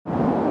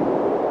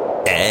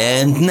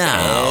And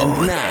now,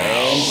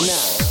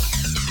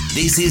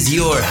 this is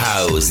your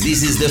house.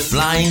 This is the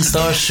Flying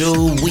Star Show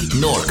with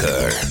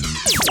Norker.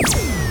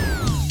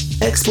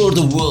 Explore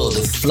the world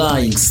of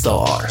Flying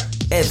Star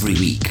every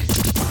week.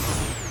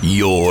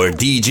 Your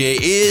DJ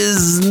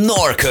is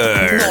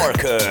Norker.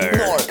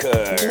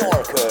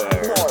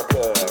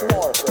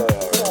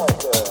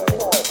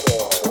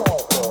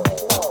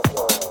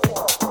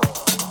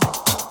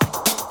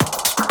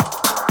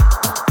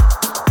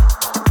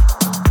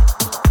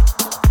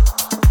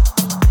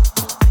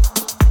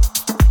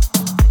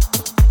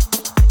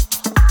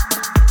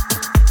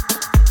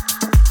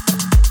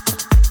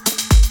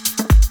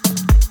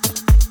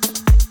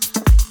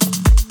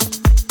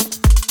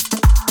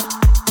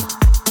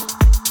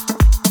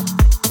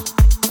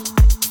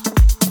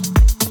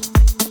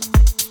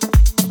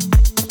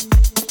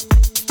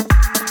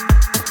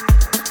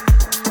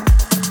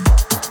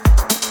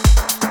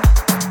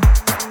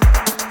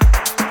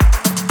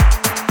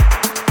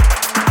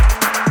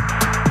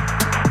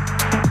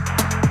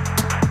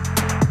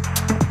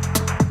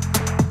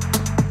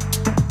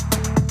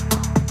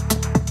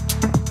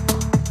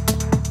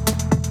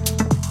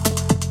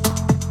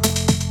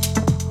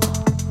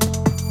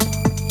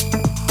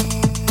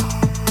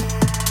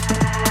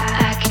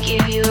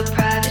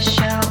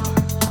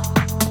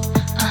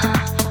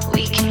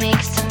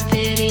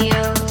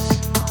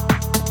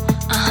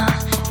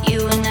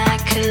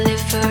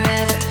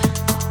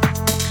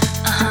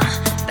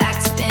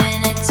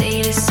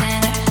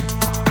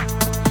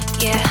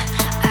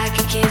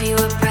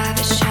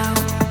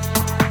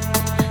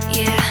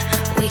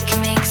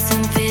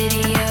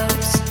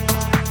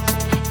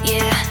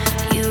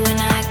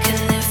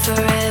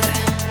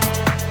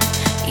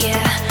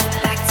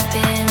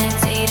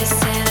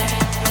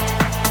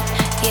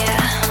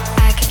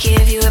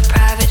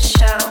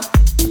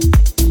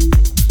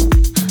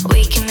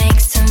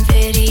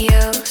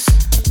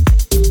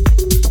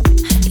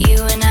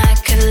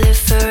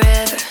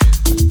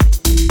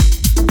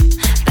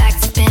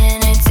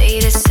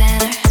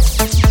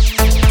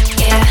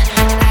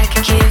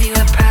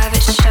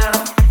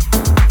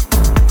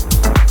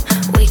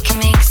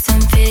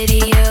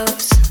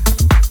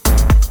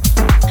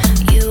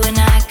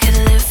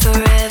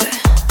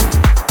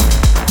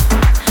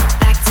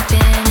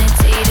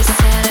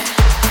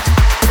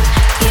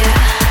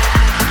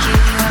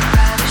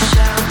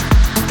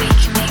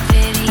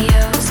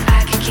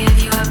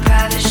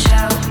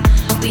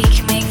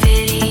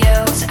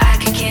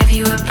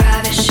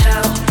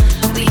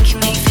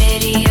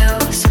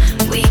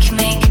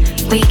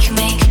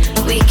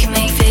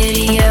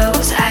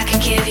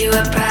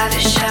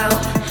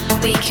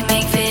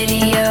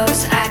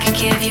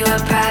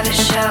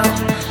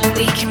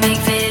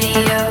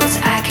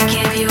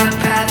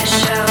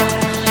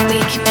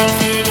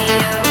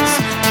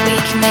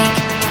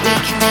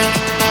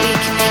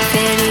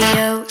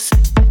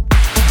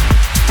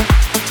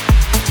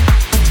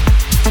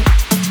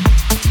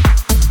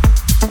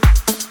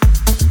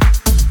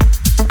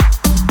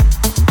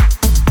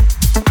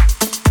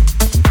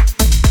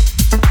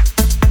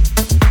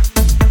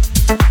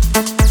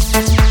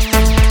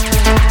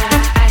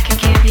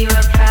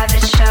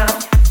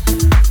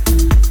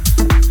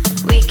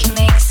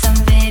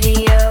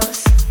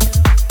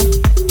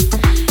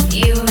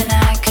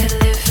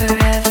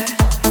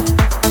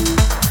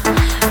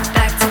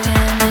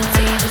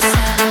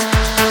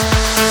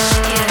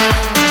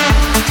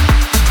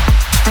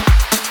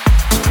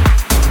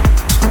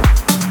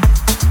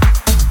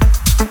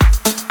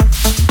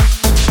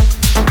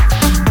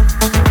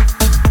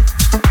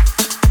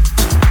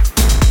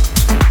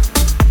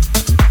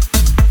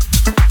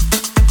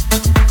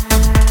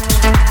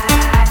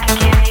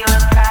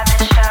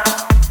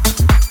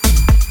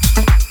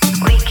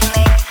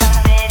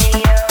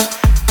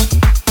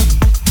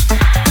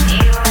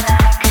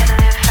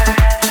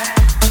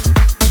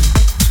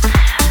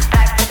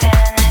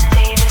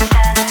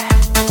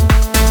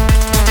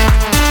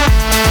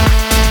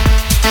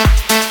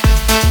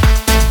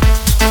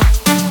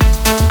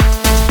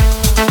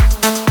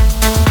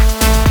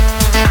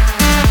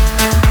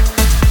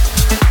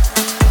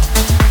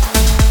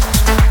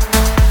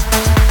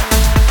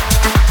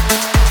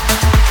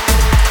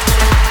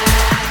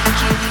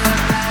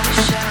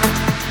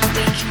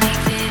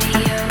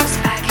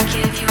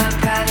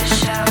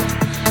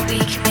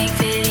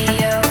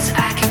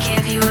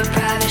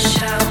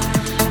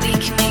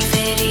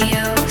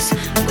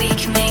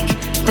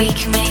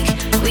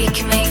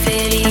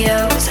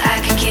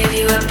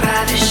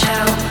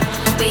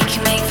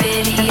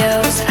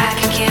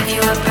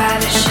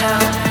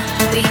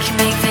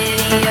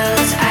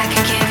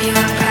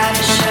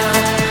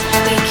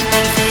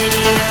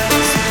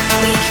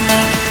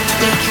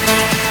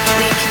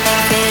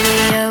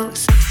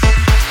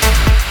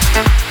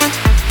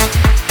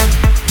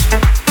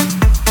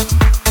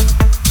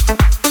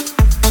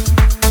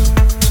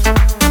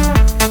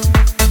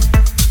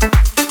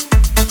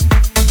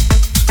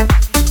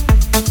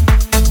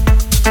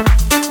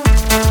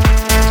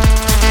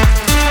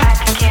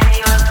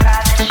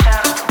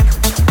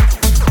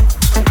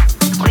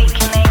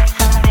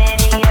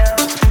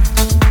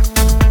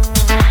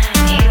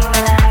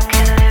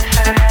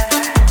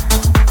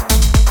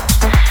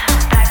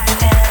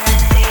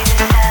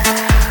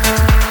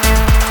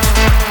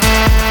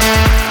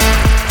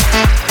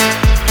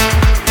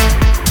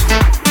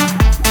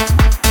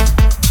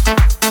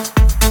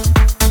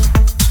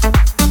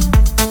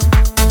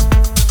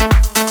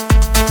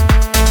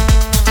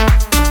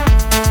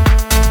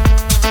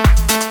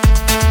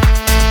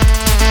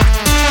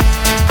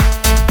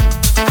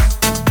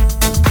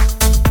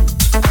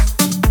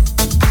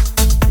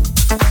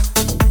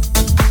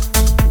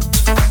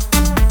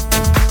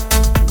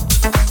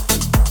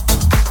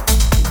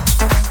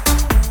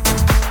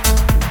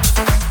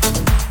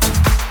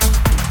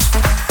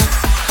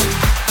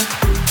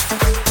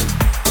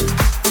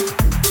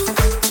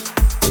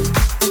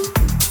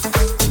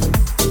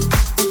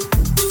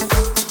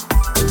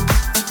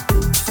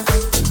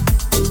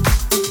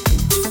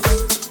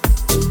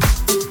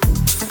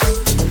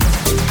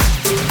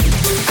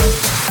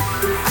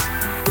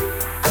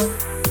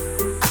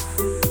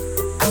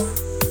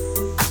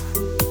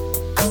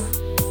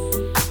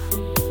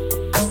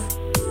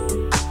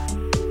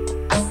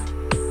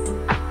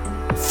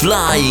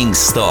 Flying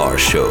Star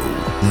Show.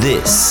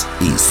 This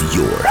is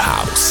your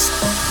house.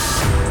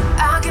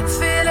 I can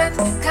feel it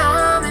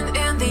coming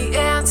in the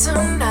air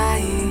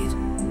tonight.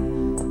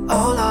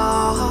 Oh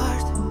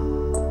Lord,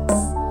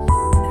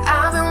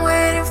 I've been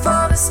waiting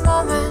for this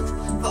moment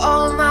for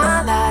all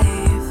my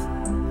life.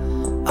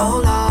 Oh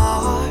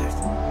Lord,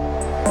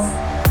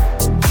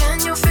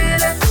 can you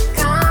feel it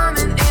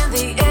coming in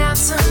the air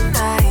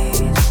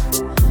tonight?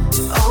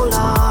 Oh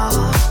Lord,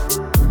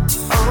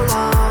 oh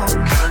Lord,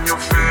 can you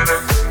feel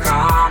it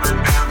coming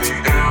in the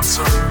air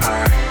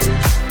tonight?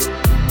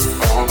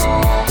 Oh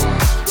Lord,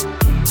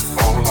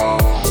 oh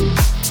Lord.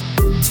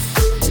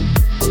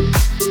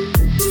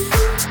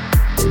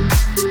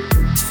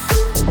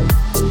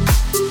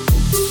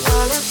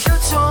 Well, if you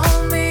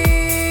told me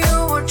you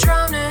were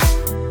drowning,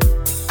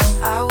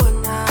 I would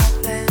not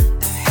lend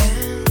a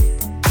hand.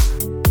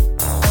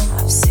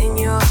 I've seen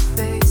your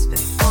face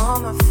before,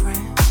 my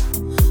friend,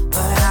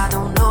 but I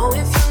don't know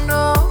if you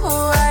know who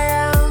I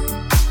am.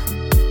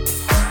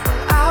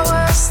 Well, I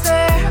was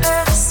there and I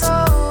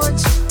saw what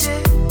you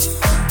did.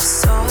 I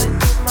saw it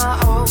with my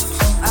own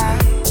two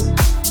eyes.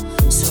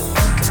 So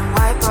you can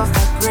wipe off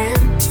that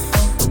grin.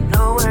 I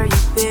know where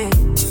you've been.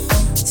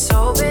 It's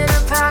all been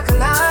a pack of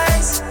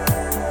lies.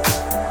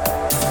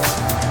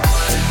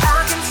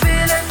 I can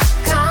feel it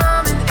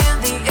coming in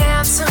the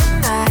air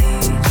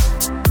tonight.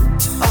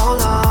 Oh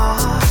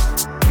Lord,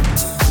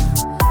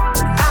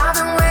 I've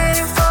been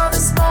waiting for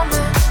this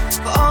moment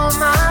for all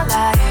my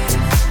life.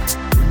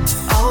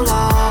 Oh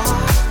Lord,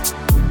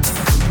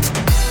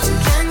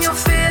 can you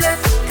feel it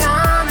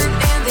coming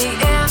in the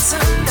air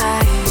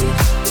tonight?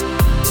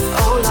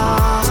 Oh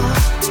Lord,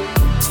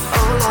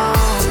 oh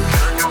Lord.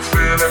 Can you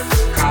feel it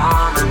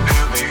coming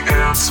in the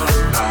air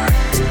tonight?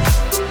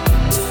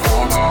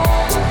 Oh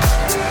Lord.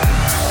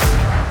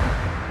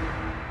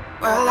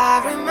 Well, I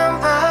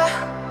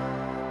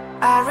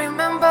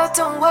remember,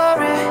 don't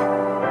worry.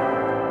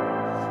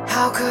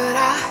 How could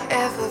I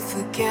ever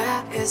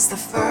forget? It's the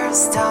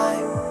first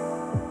time,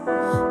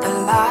 the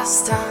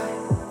last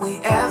time we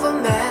ever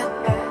met.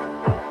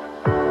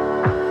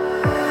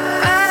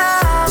 And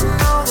I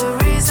know the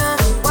reason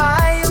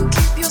why you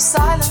keep your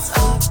silence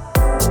up.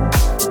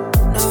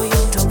 No,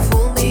 you don't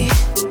fool me.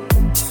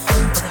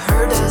 The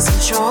hurt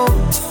doesn't show,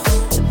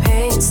 the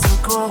pain still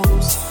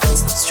grows.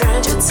 It's no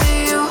stranger to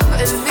you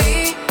and me.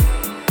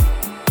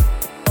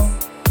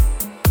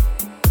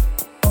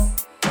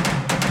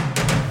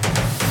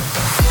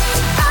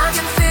 I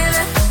can feel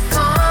it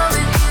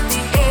coming in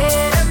the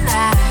air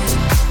tonight.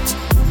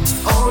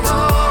 Oh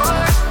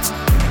Lord,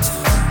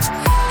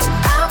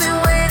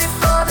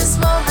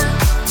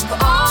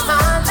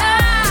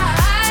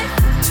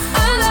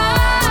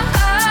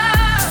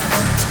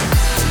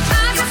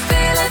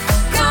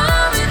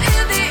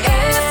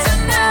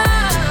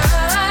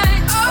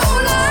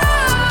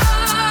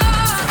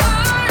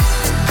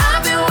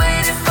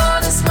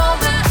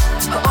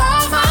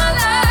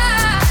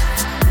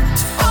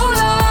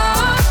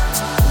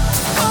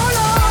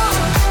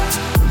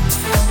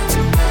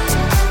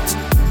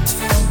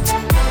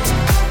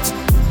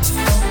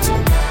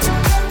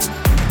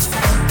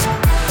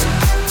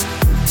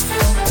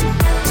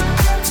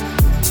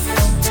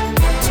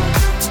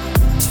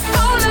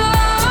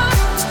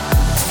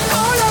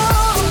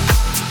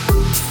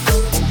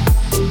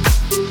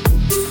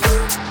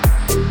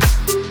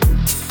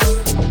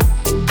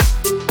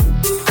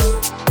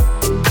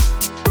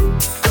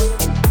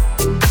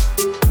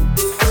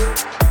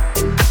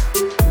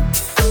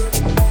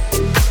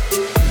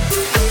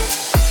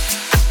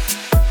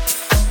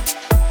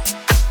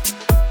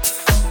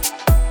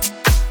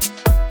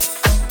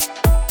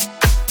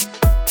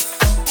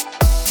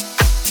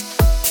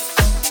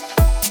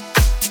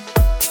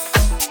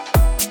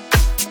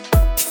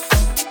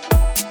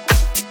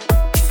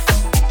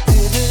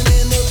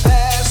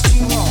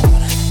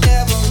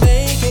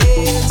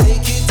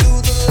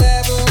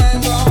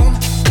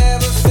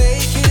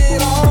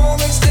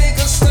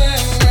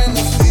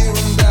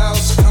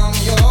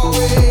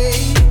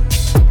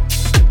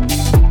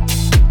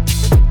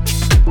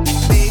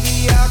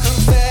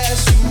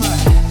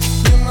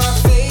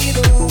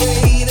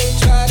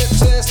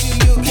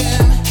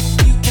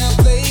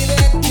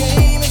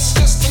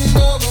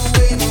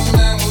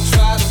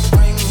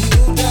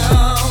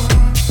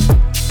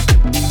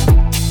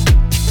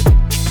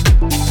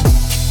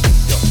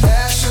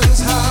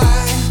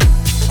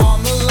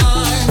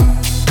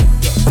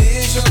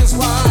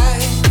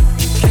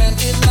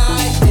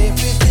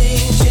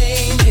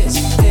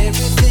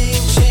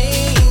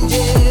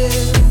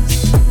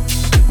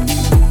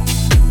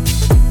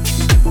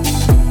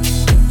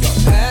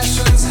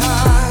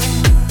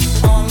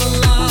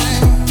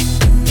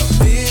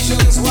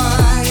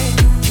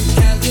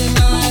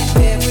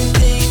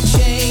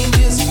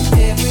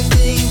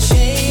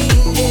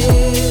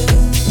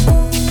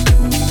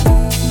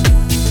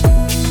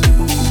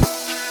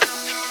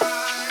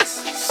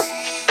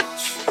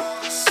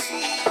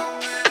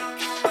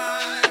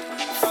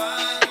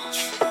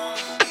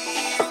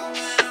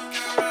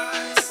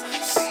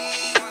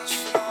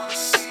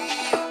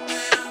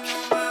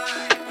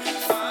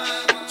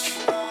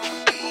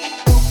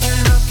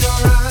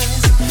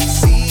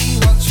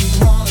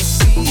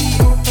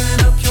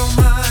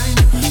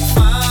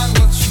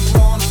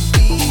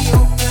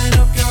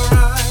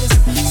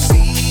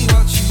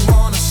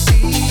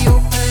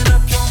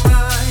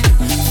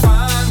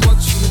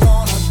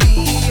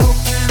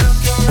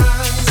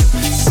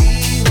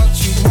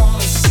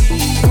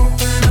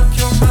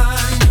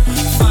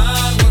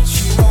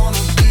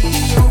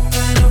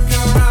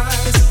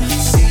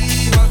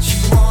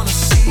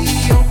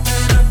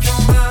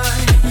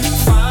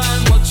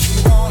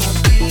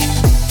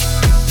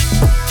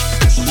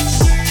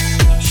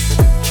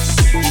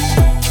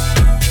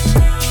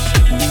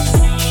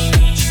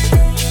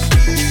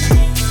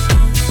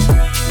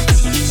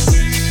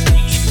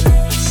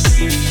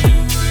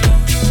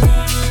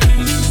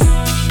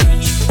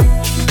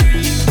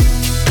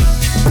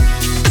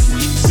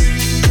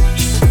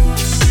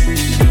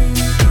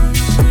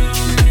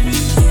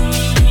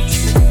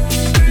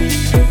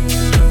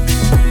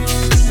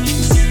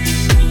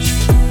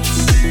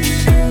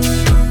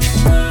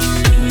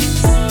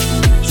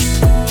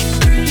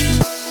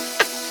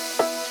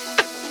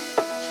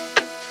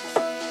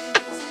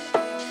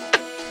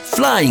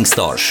 Flying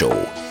Star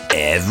Show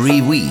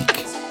every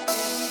week.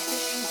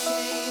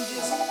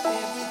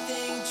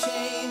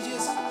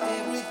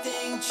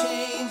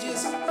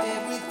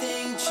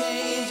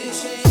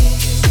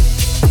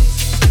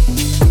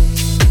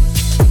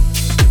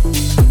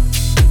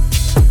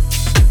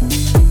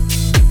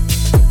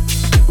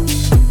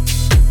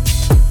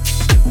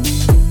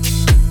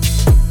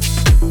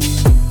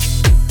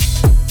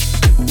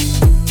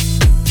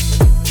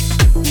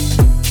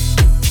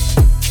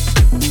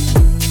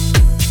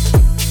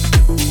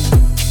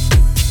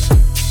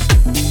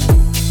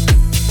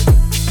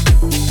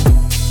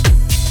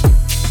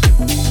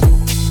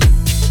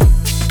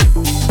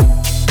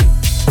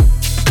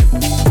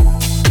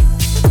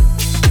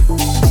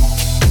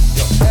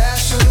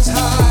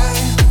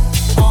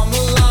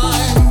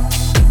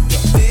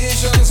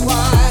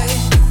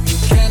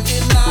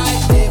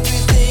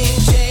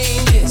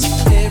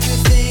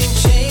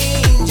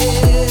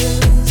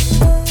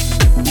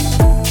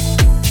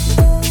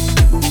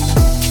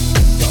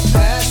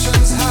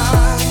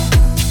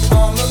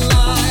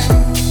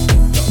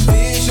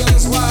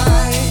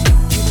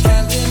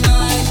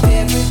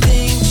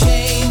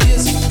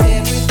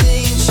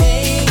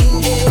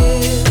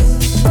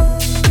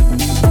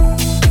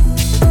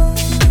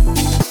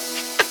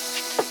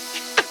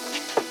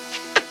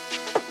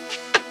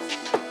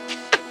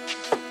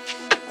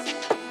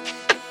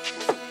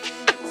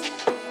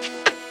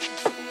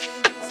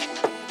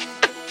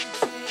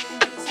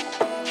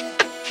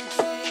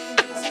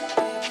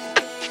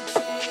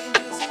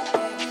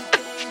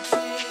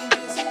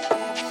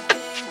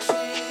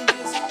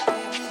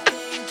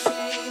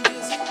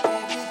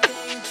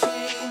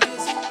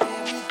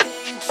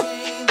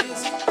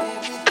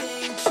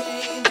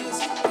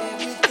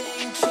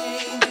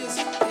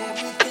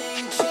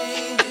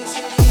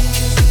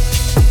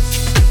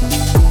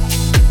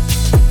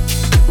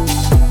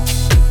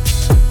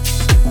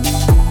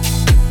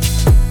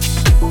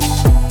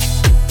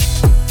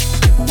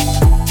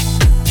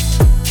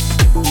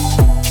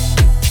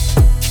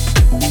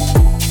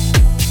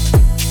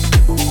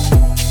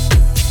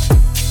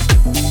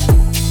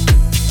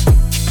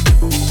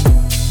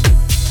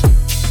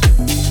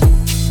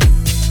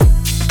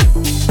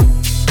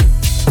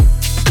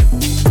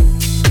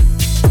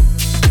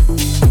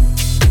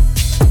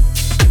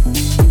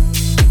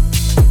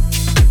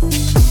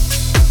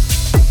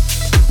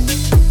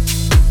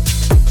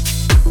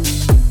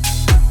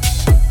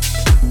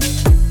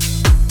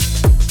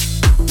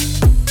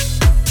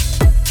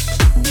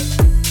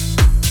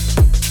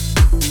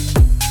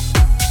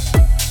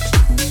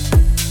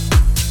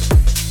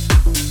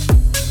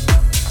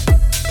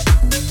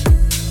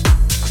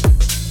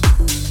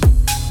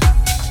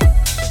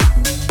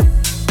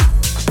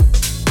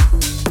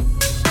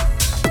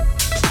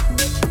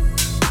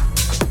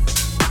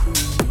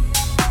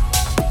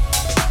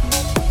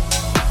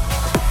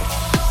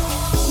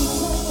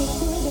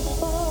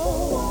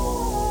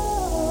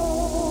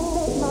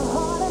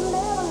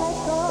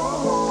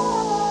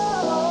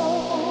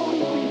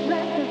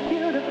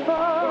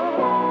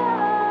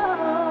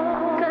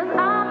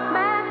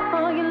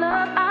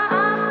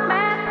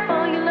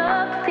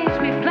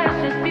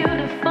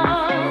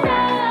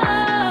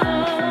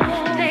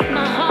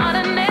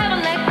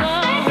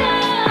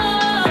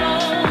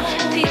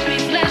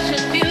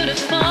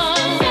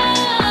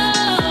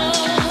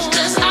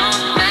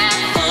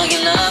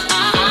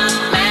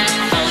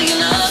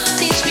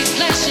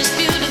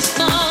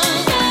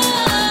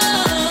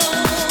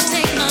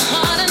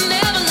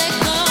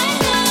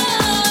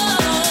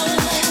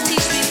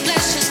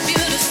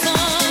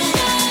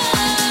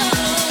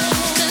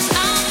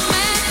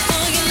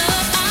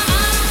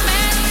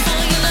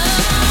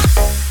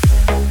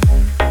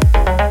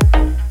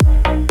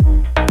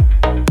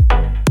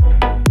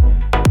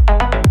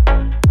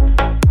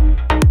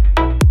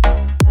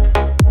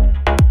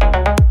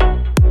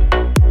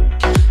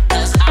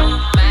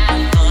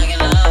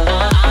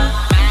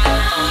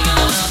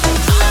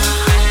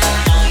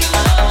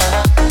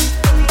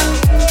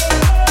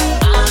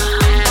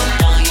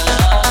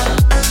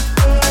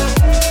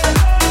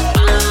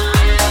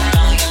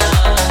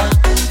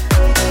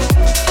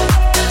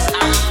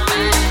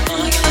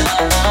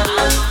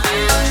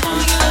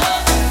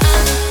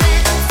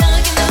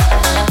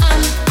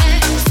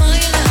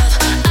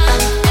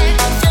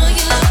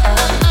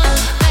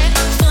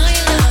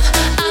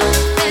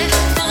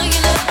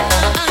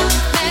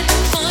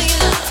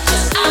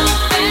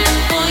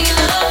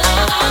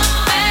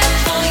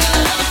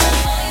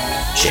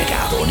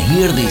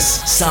 Hear this,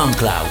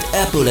 SoundCloud,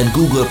 Apple and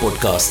Google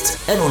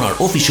Podcasts, and on our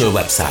official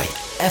website,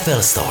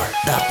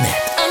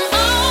 FLSTAR.net.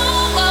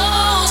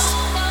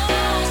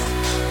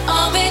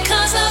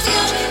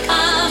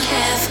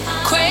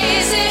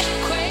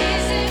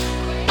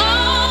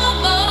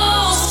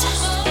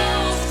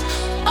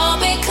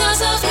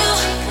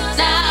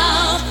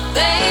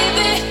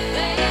 Baby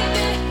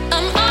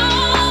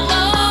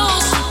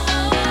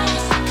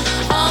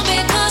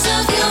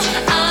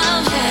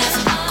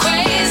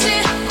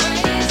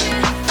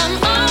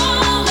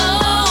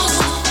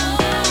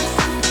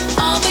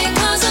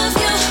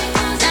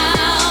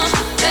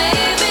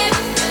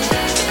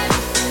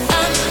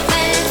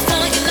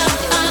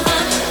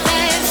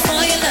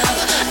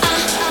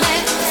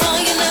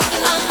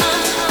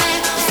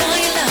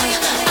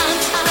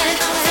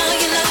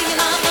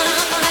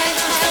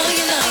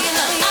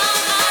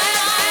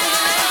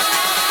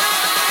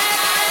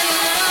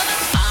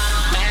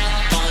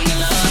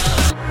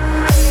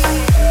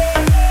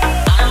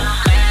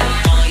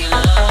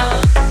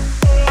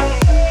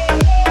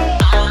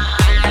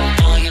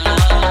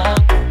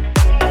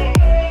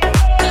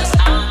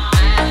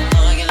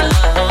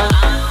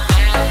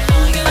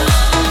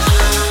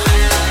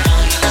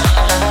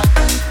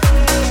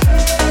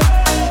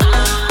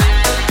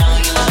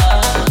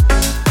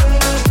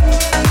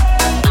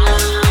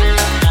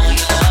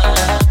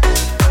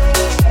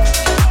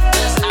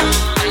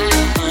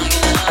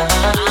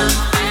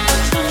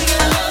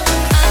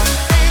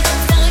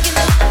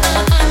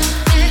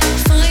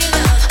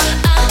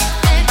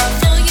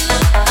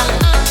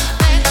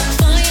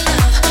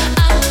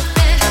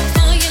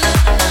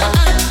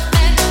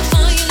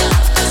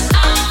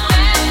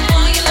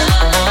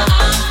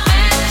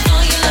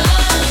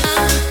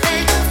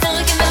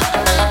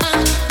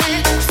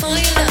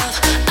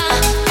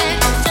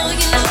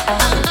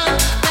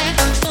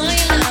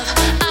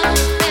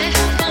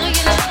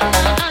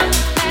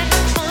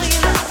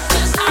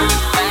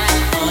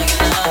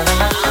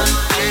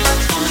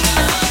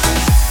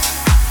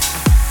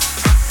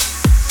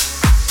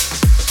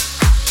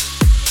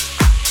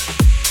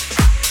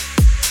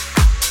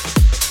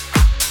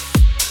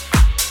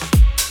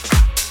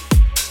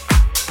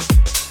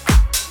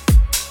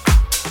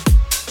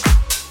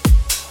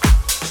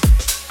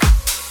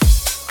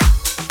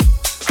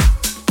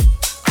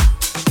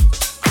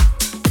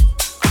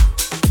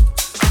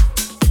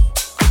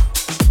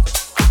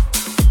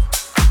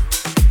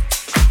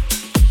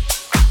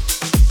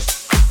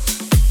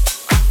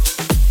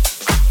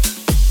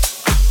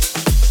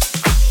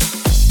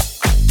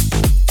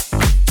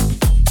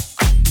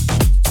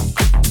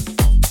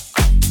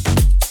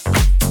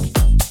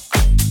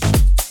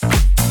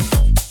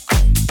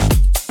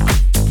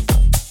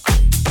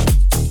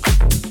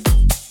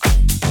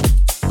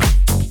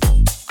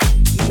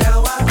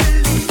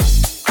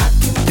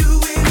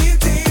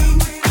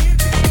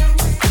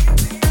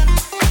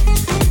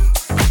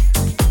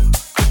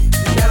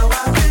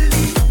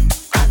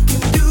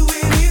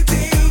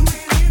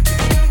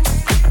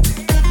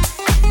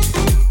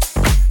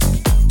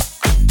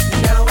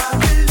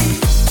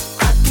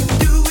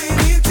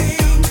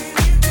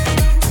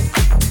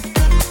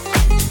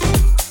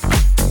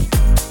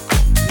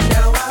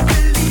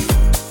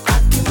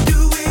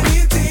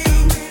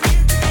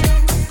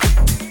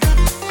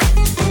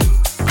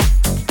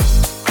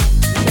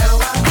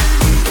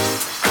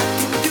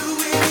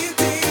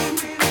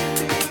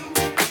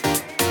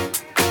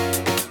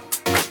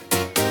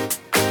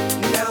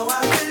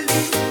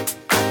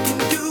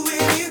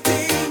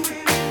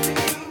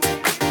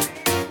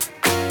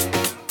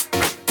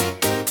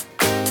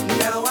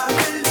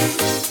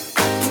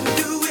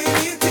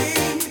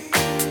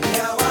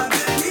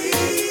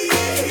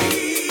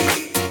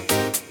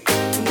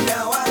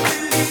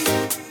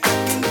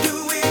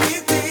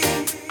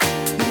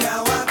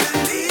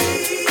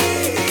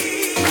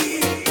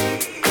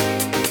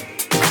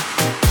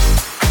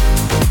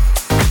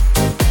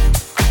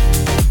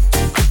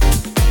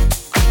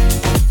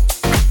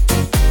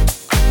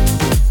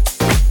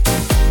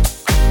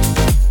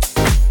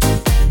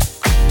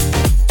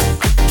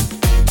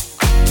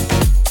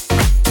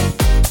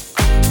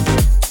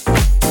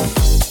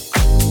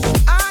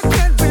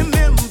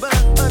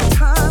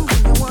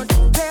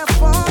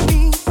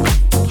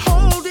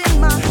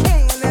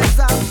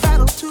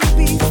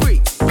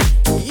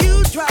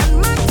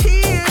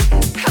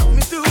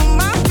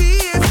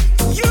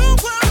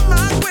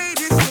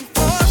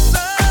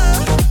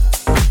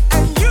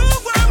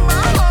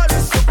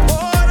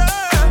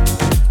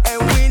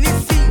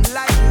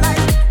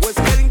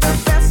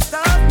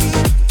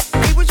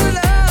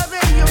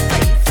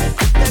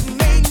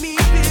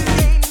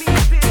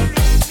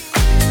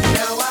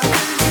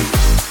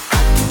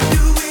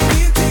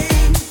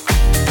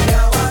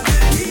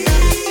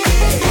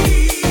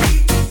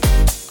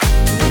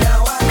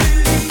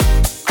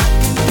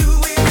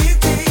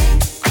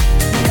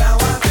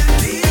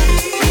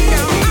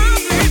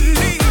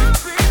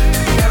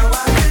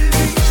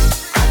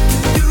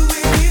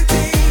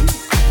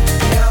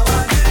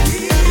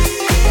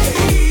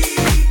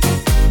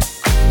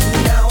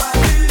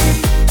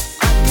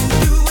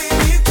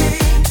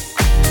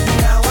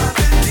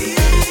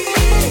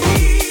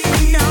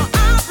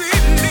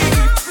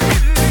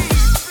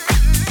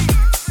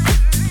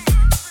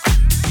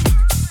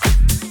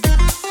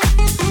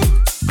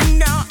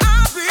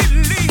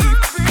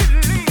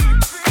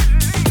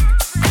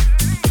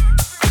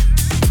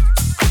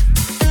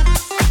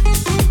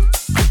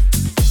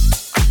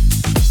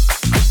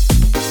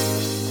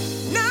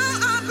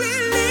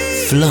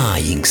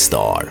Flying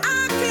Star.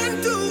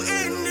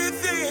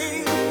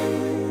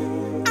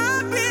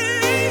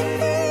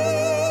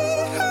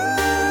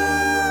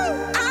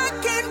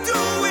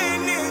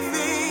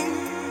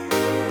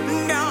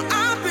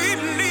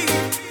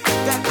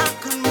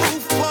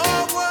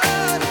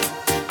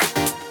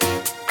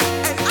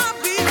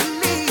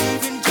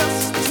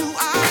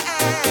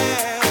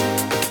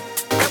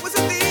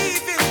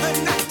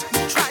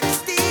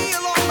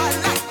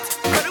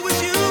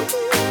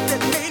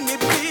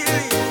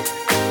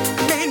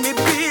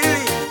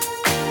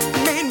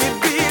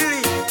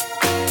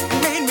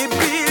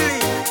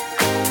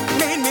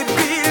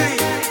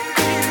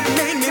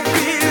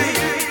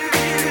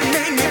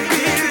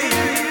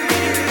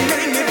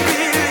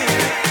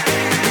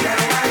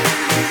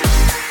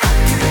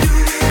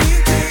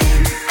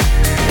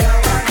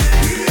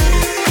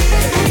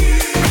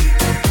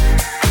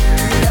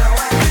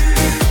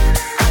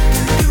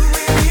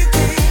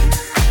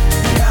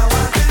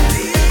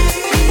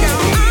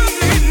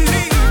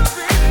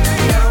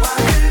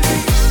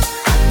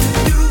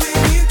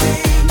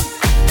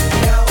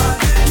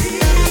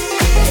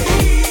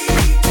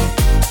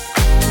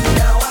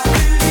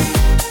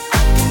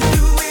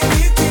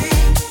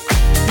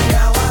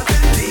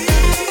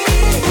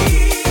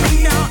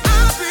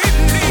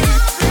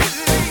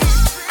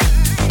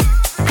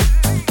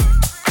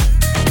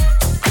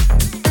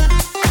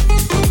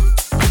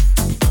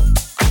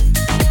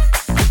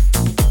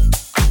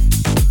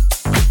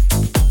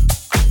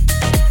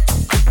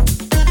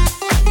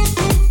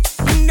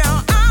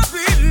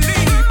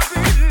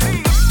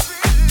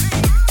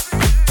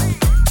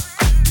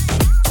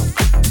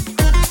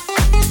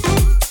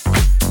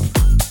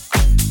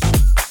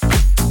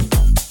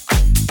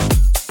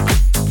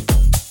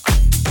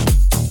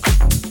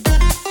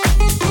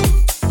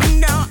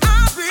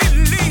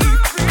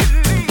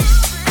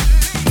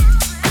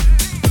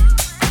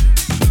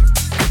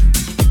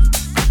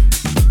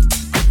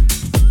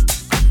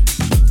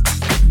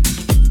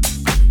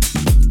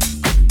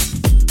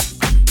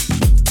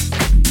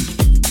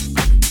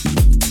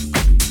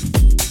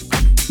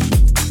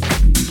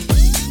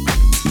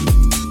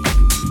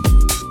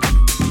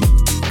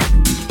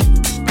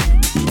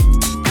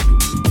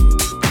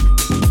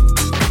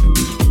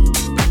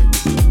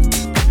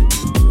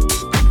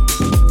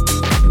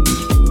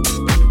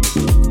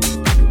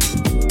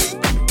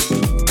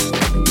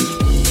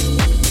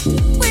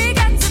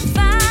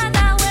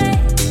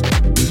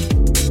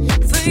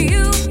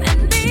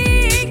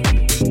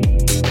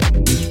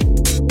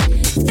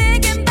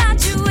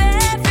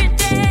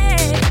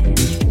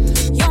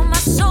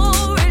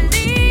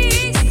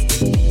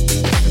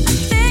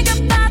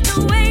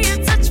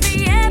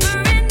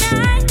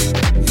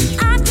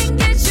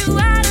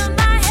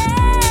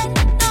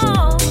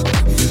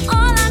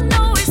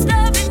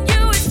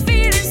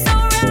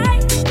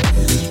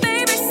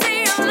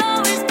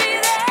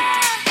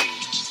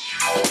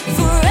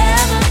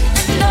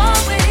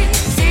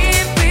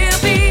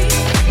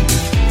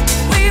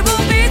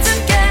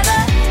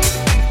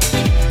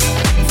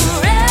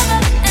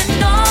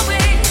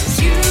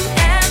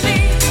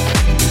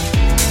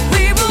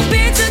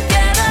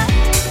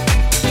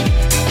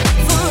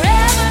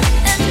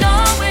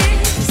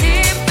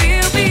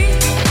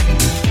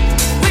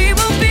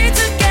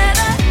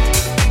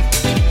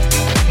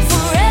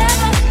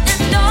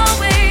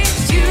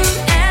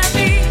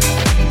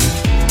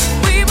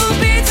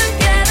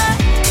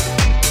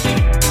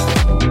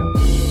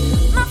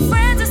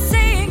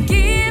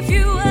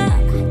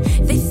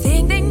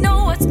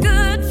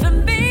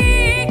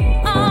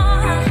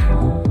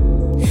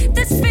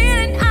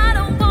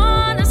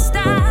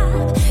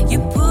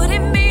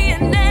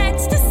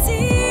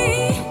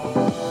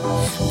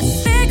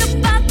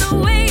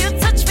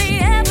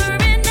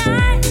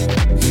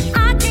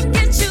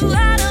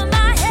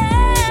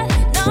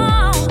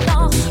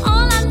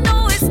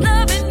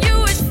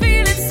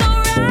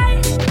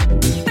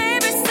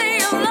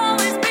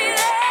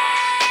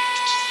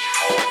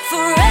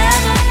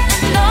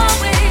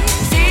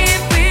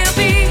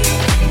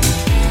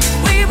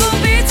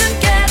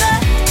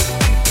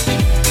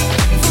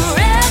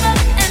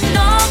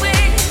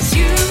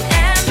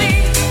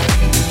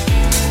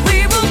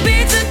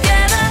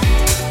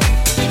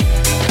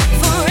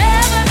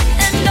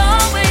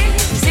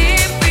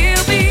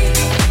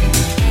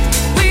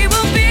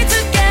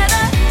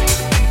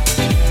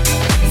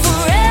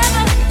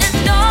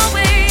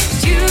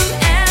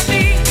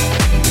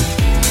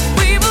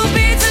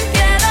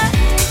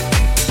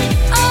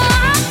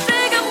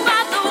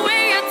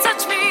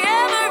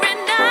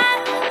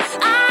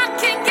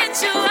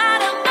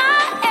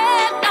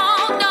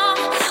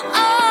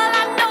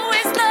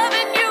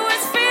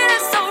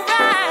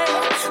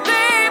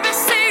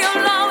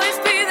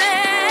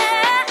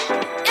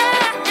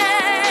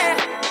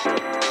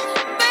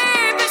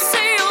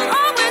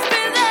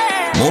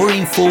 More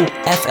info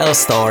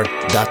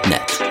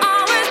FLSTAR.net.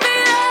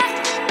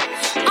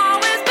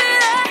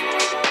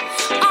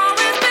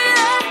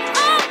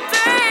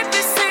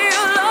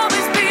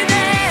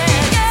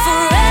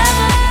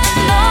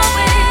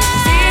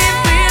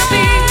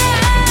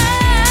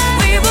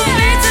 We will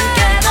be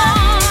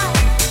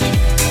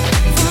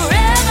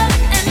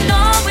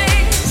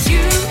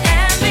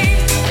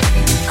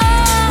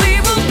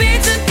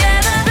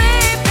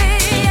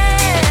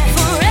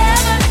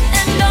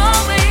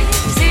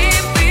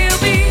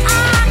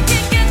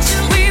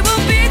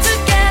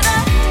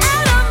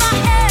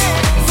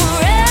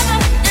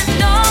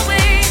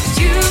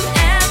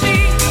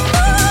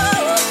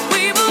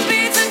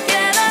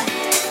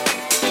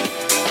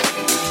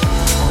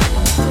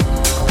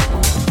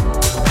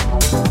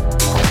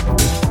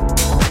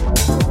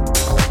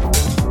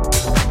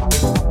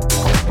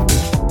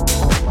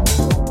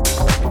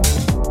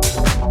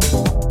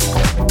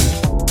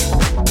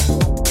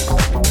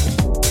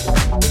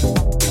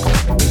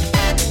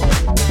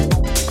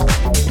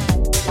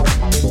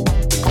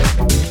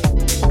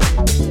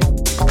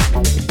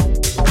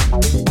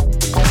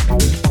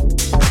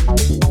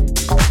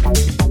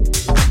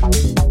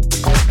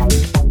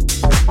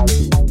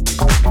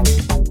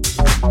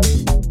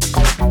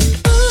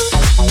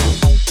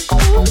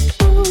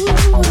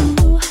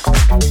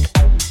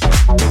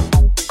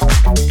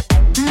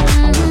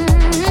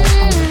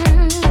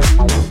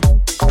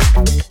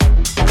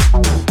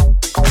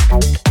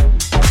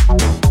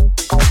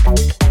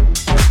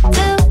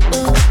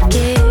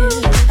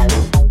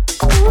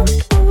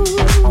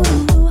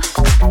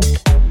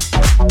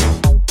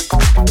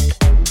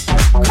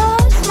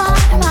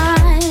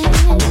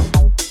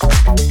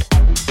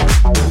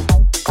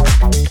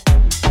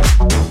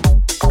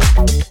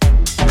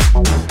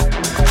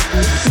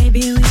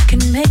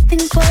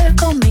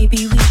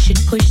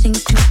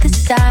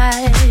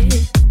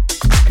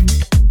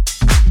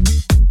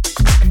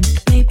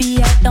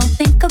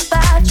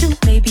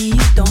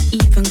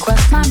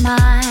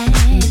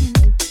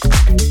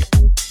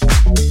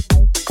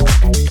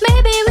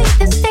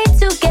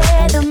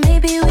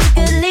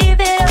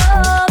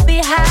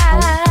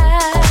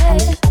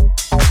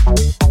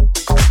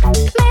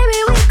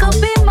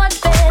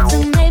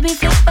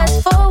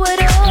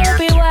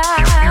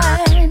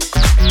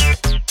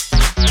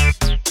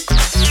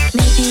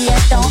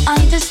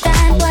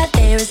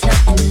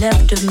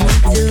left of me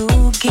to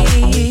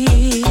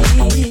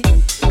give.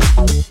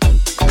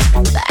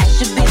 But I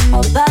should be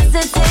more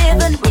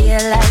positive and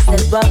realize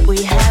that what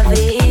we have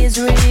is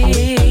real.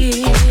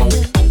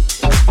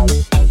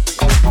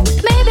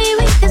 Maybe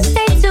we could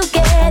stay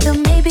together,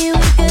 maybe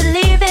we could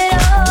leave it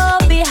all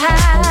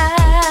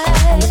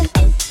behind.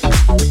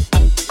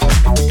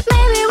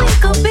 Maybe we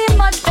could be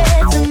much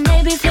better,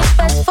 maybe flip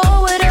fast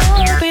forward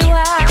or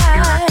rewind.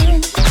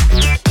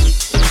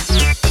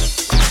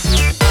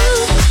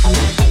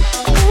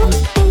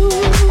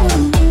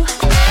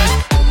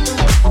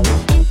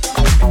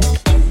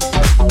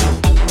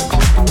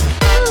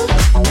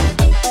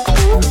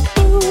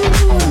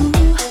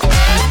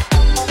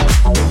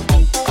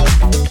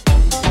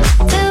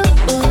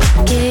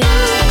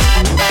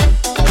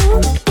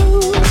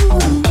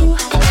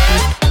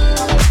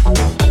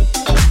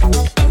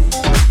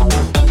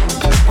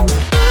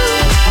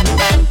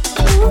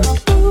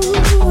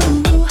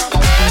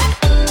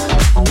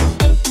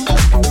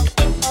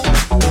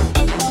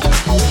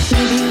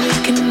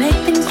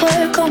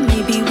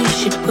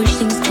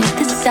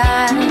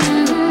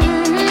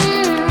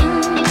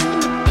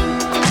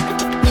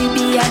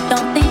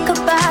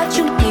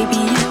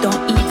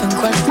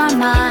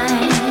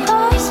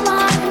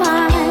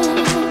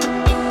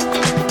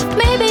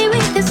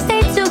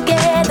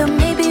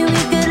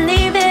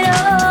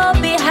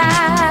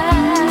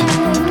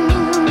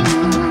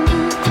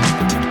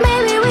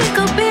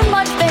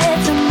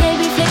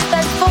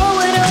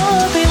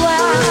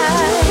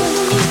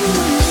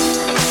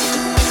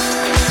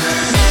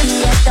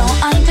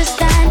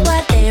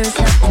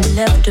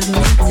 Left of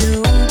me to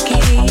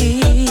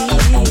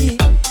give.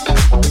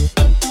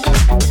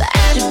 But I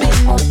should be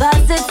more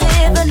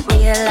positive and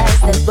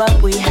realize that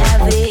what we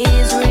have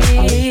is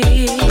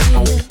real.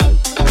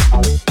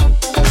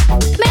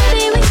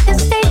 Maybe we could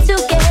stay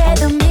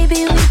together, maybe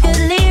we could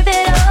leave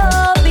it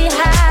all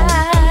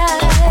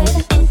behind.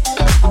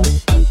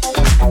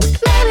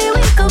 Maybe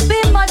we could be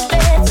much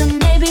better,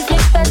 maybe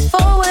flip fast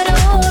forward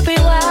or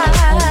rewind.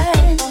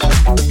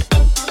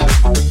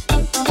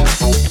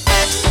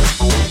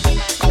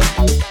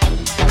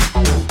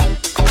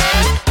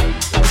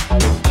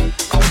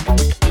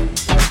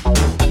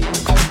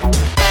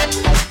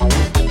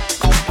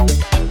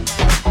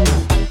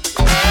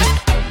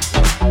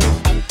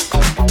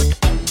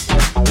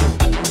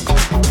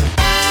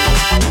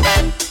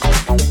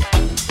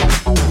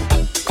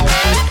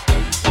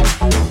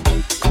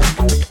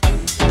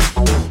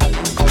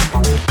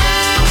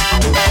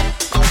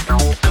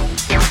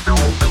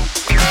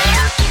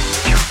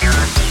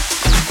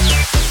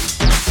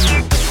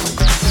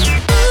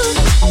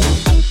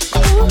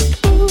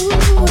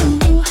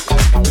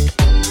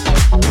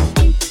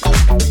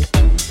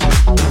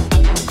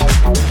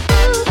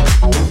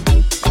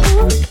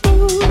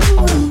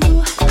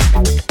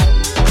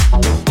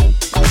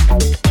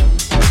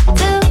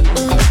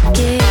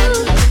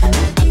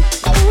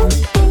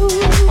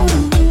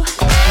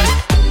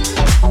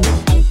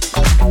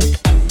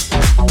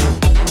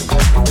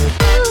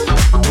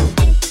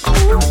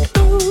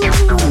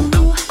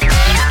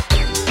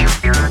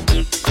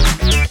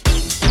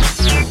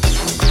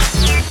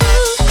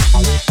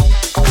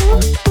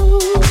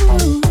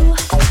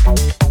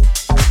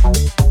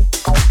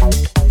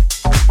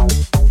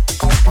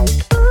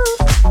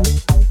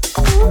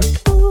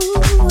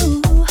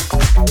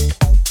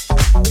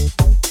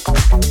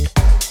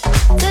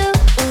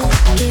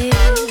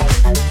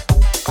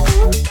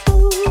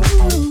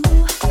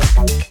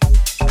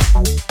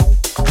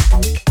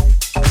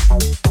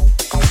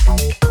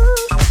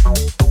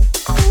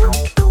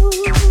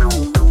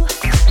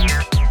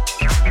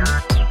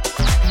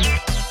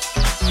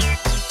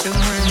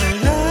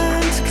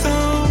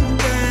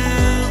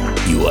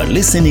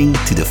 Listening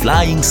to the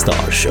Flying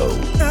Star Show.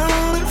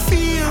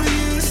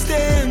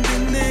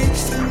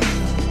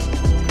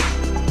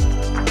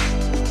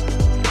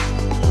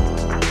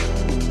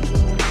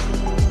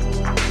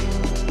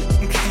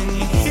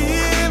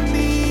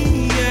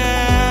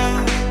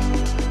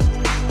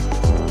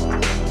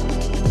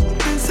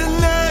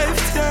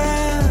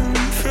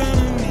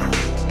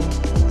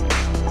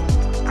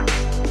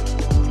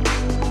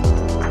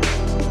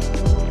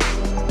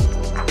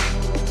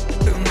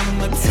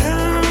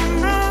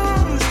 Time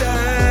runs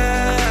out.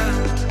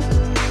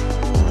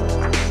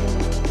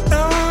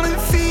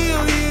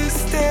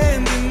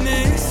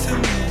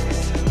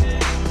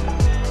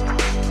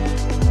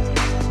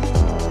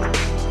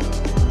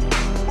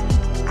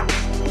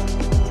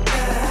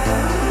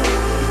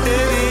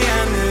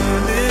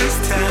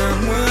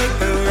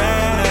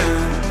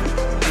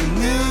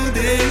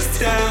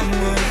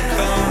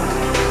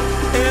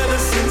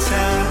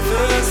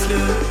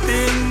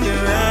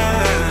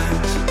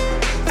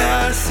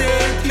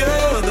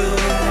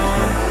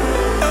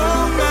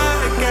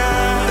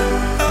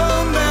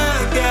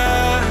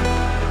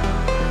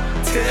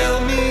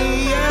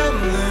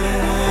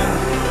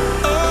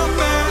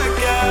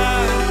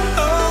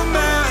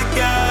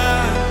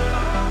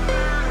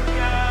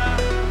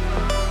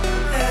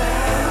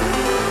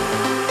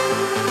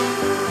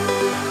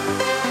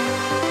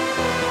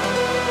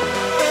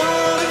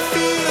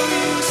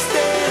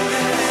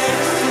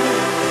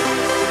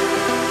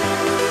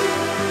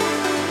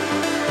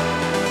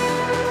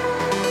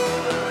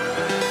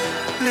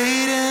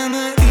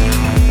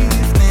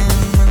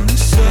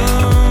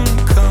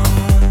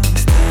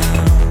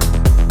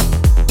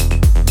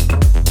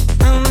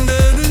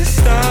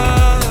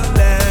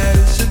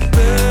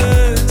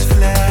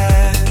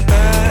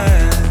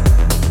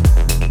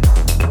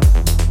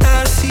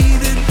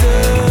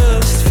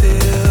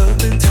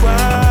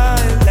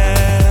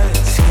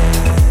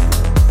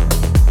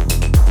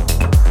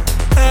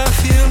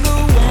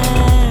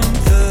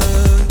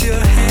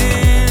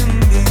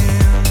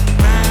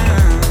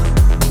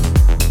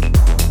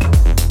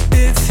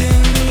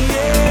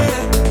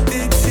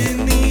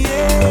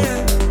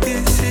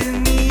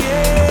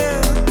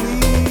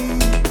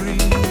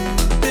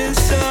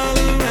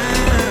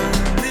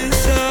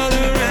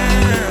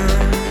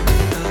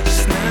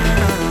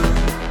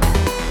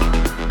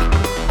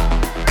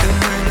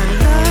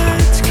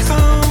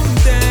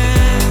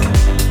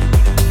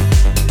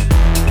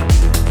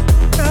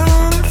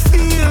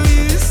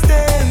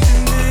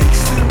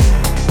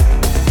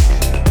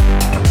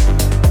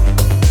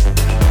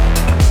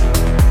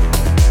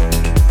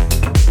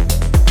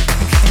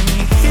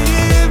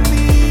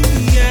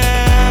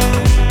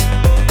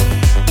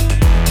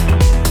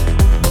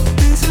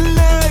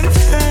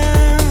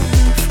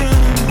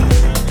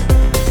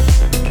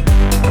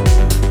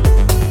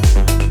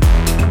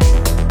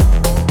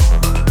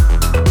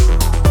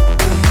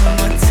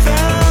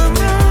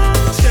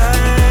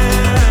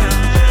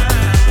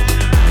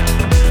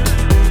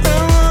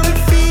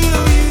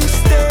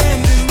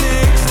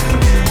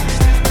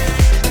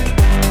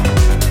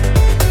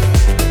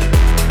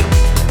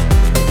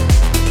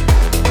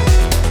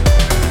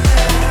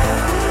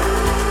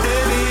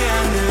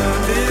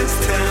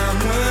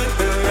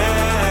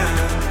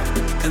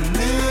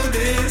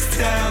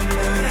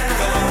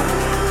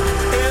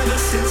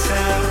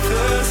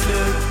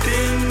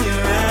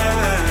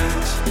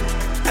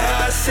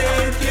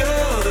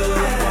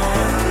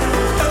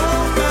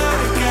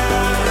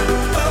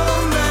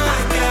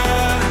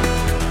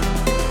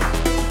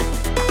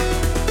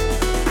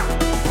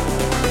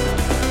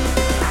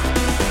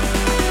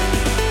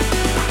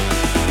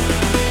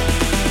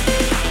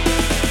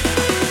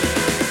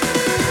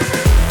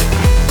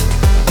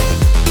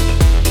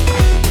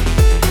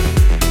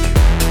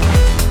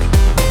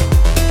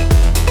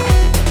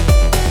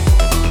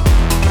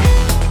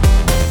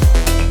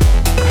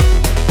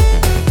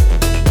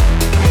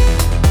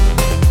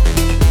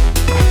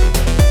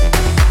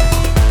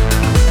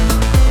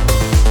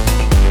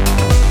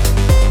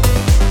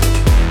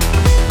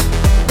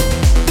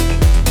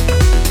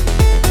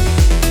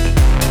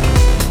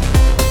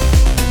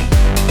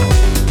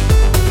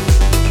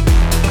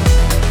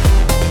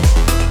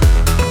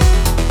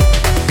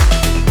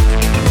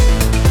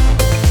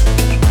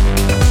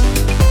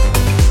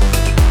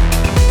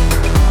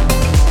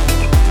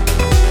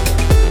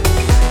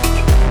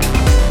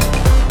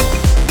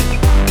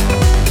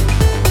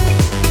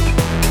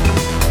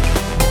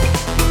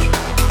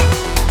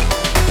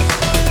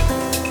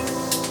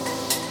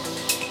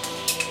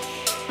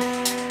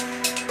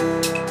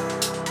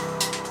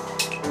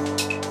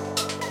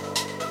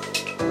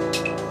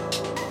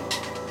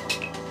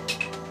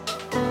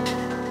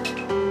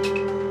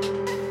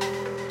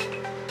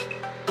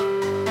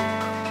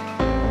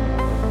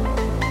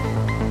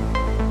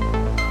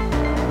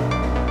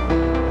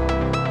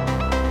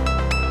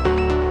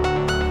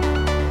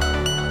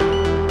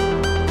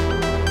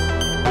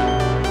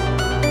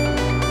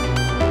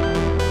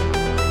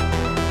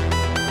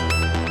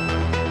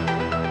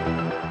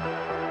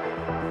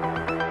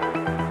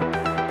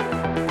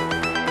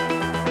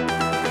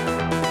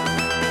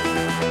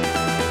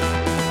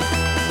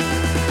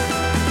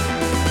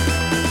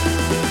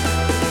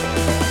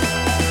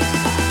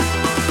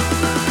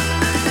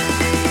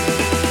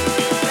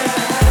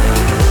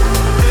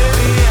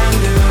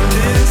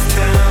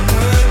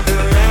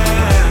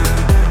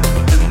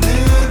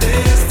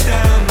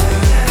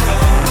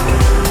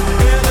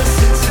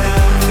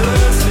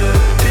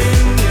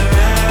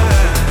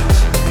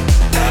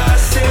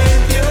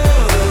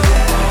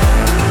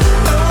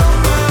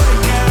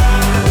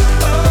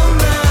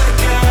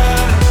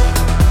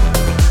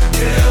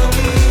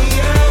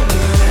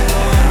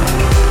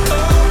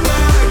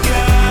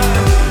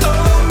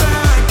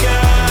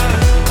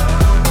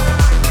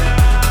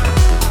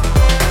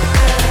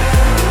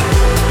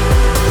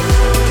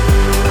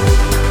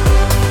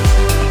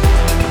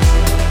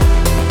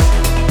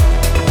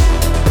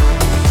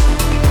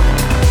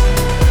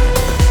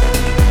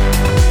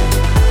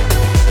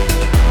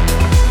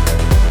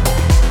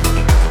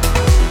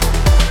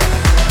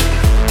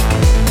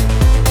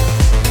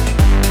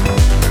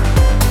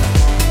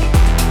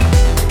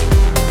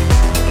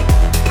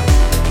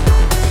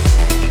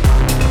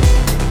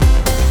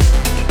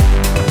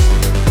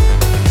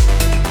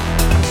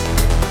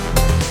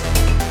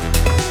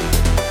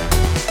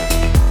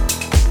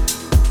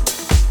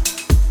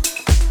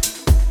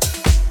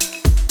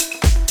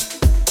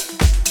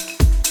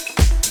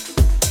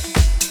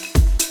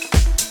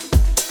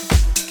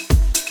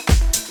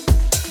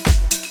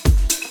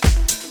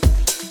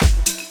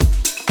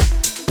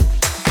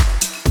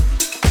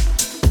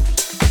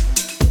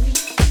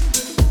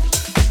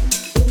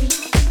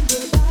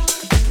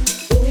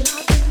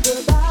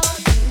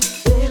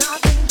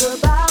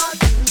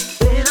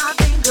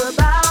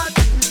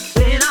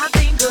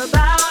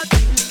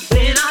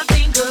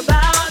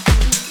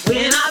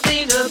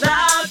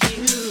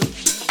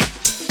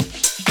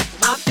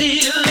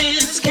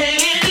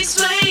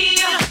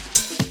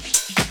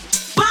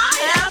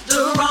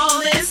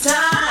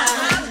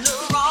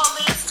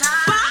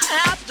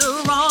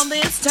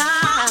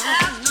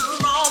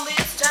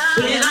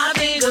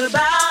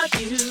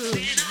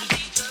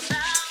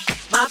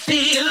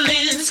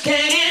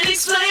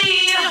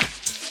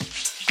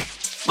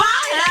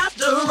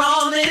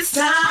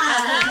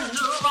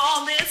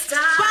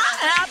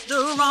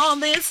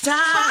 when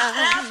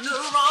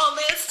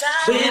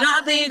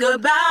I think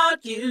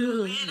about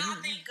you,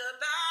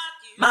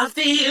 my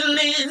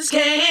feelings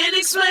can't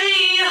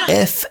explain.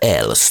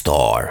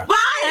 FLSTAR.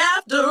 Why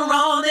after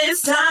all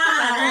this time?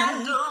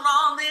 Why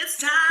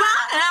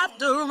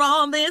after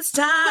all this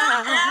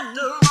time?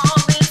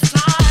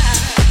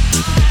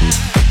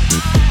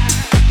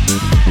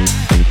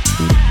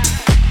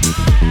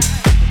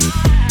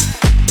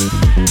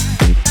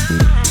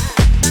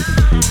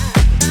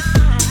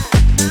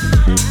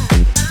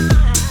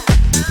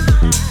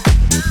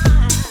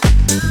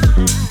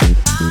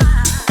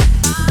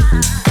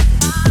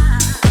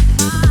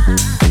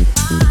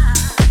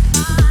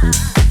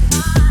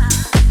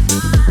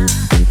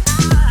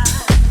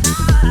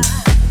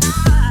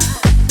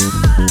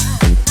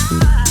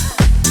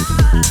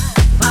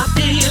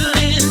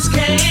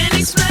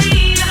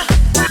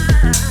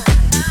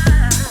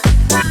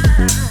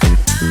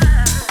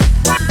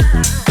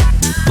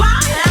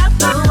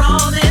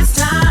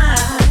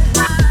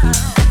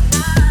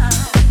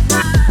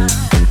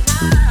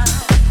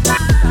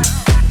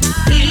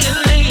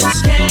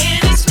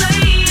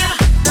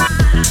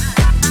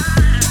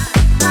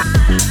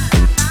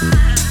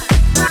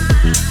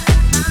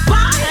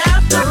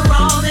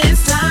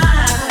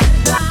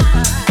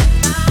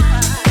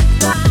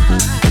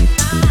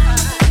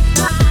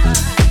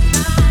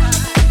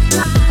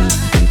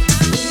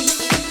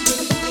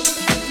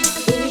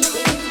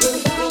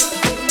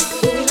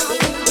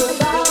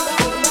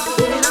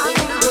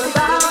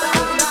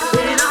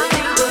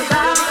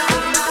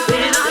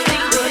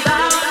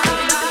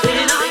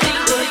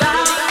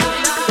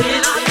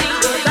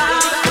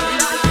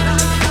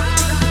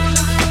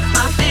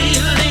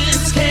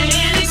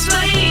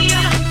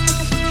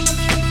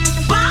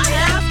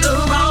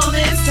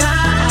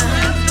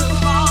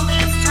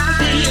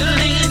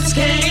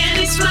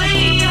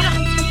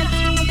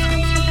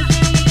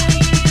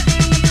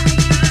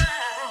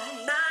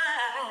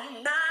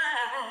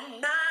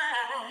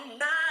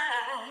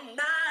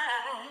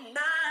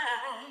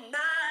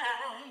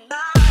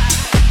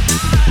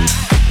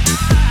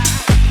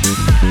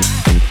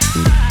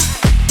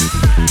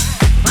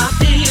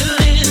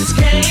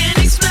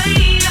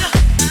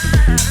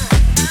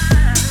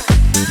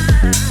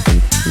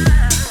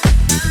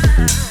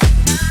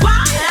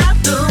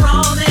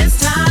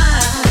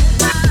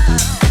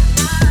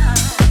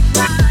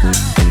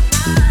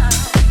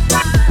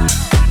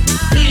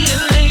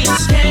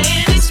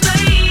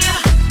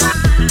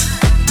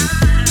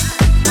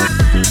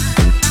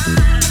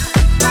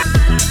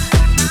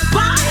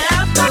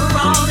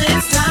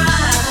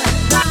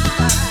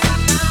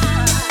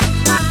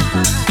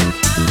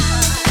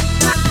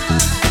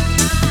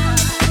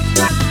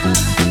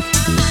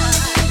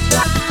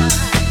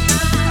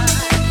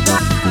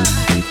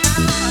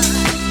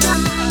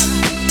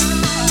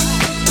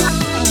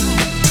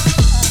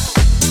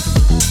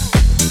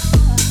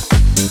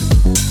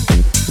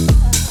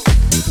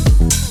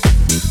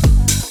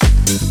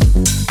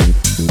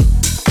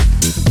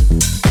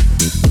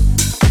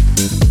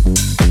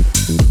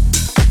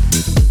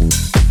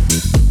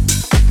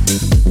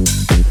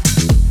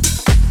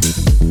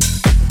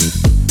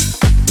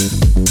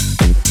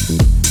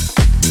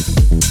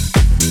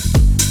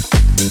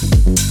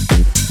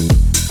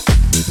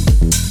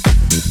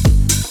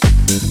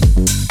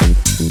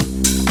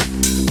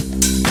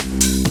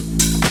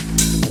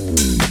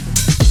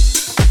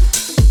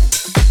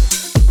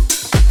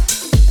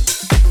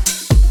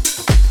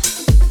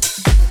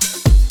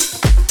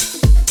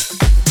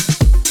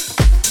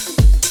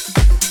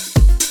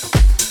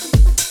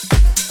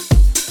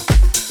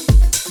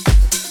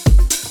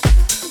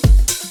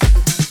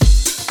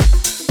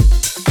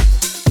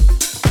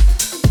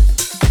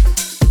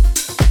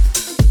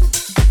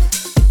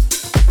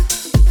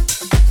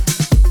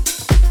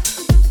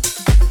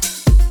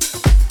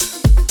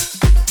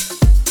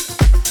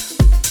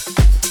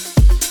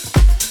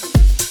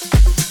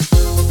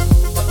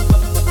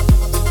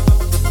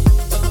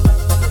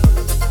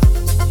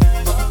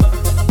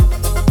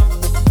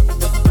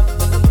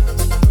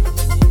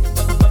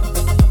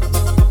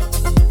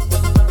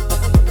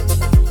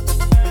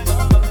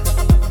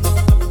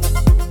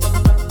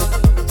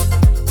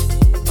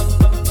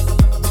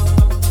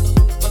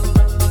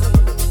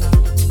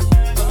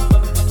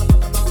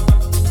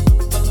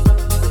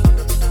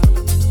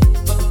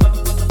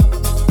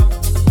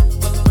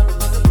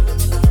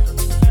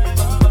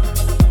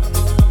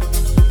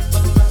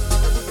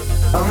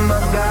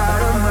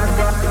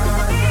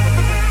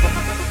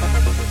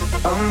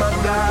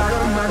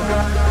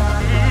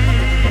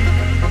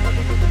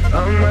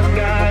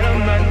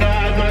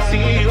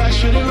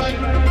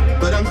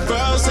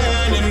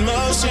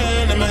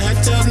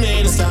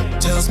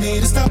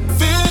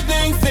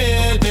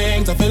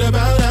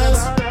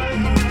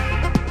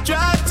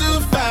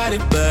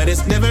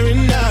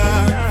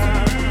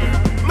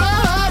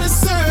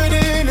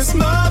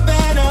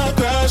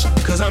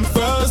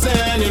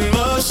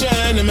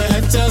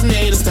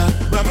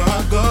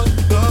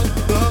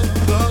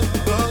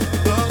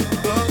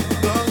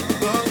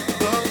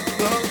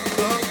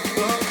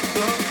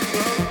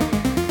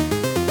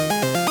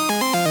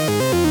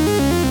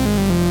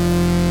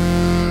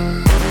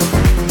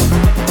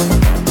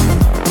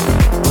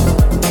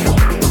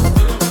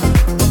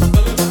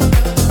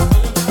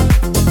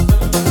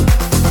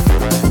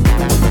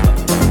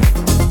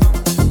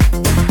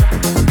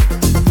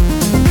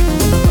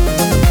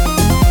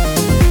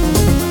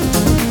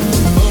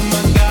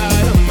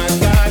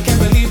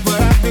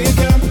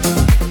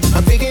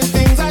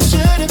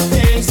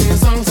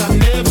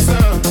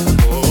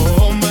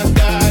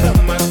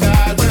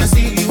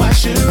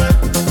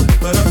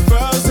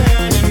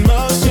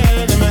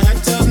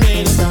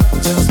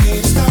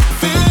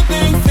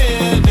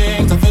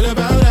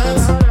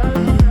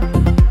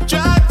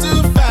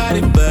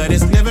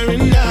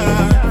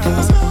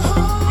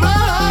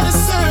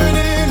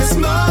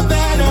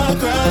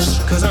 crush.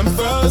 Cause I'm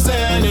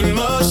frozen in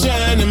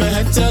motion and my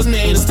head tells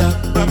me to stop.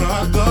 But my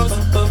heart goes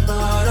bum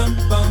bum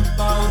bum bum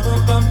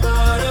bum bum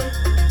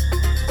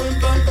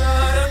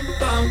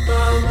bum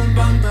bum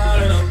bum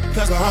bum.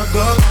 Cause my heart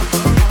goes.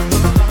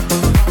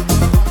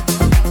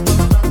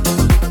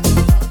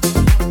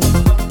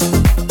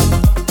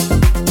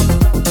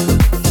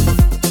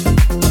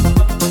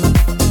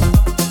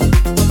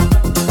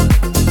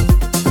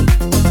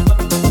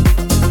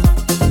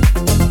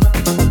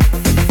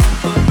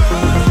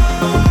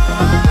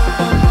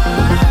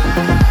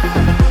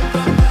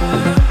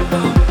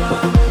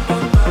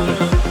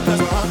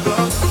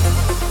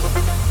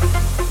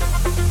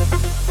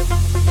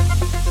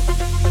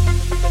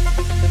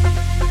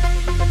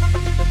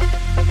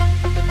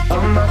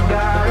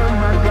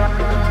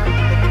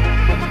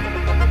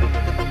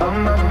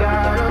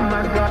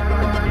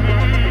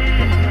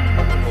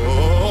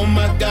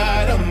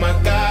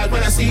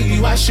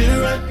 I should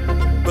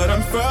run, but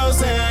I'm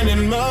frozen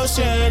in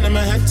motion and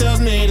my head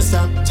tells me to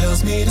stop,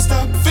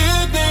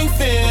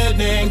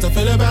 feelings I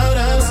feel about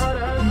us.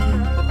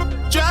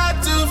 Try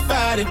to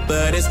fight it,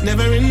 but it's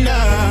never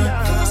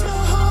enough.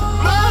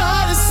 My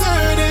heart is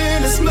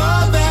hurting, it's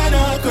more than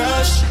a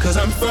crush. Cause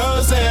I'm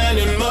frozen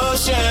in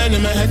motion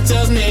and my head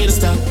tells me to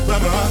stop.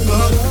 But my heart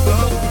goes, go,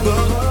 go,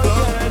 go,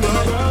 go, go,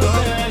 go.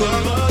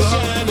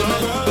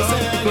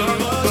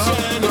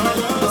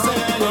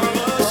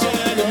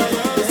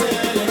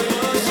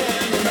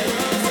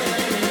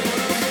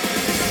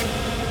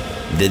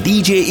 The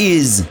DJ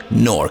is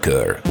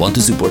Norker. Want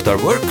to support our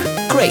work?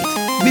 Great!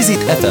 Visit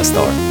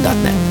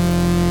FLSTAR.net.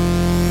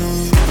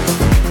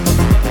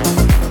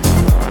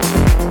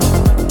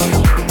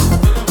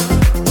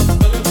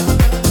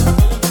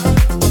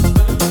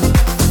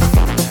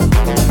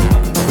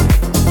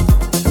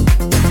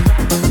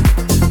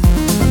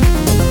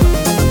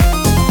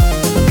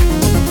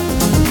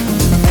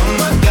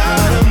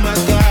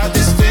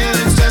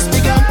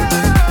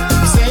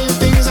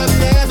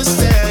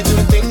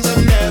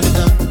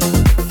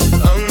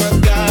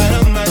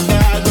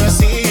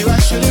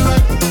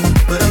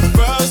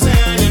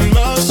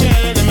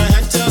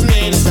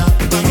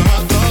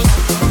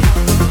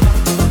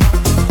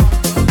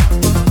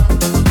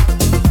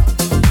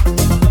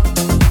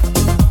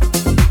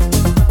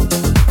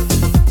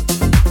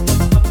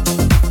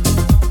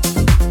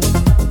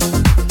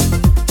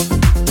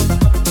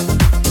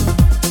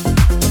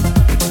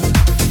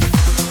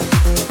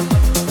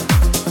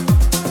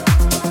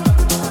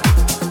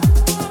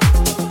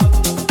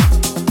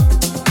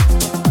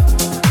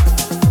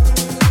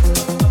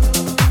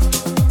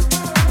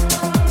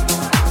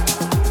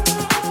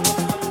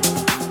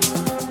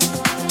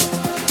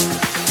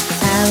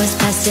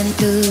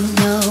 Through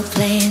no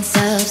plans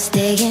of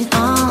staying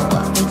on.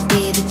 What would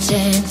be the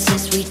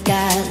chances we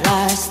got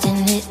lost in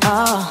it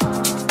all?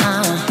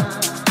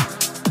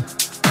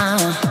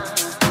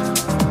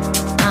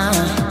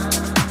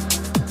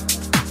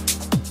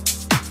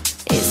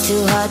 It's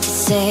too hard to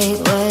say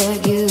where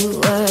you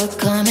were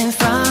coming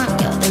from.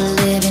 You're the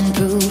living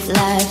proof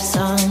life's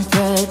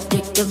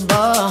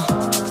unpredictable.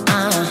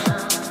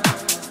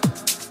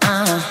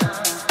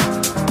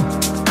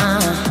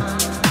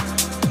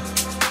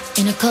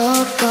 In a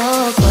cold,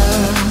 cold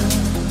world,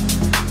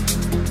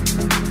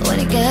 when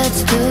it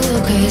gets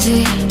too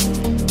crazy,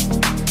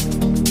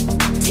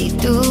 see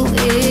through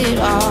it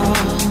all.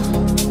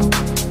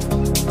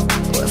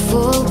 We're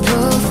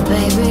foolproof,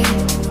 baby.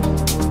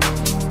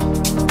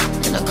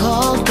 In a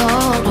cold,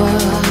 cold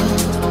world,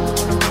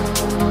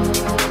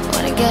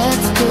 when it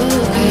gets too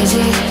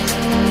crazy,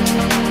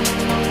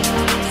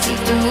 see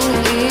through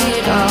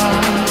it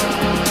all.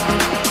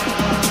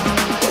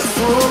 We're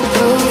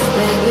foolproof,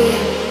 baby.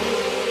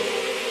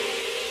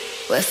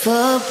 We're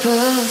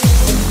foolproof.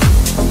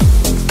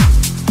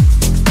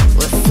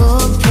 We're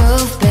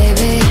foolproof,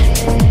 baby.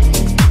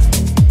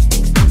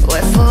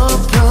 We're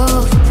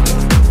foolproof.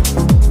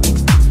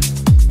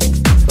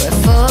 We're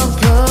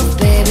foolproof,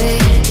 baby.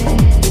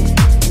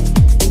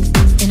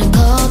 In a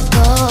cold,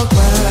 cold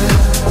world,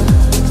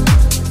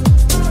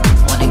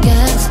 when it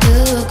gets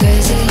too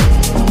crazy,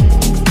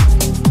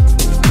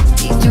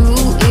 see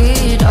through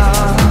it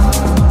all.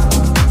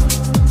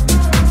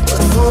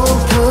 We're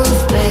foolproof,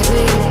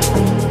 baby.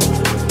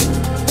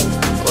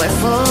 We're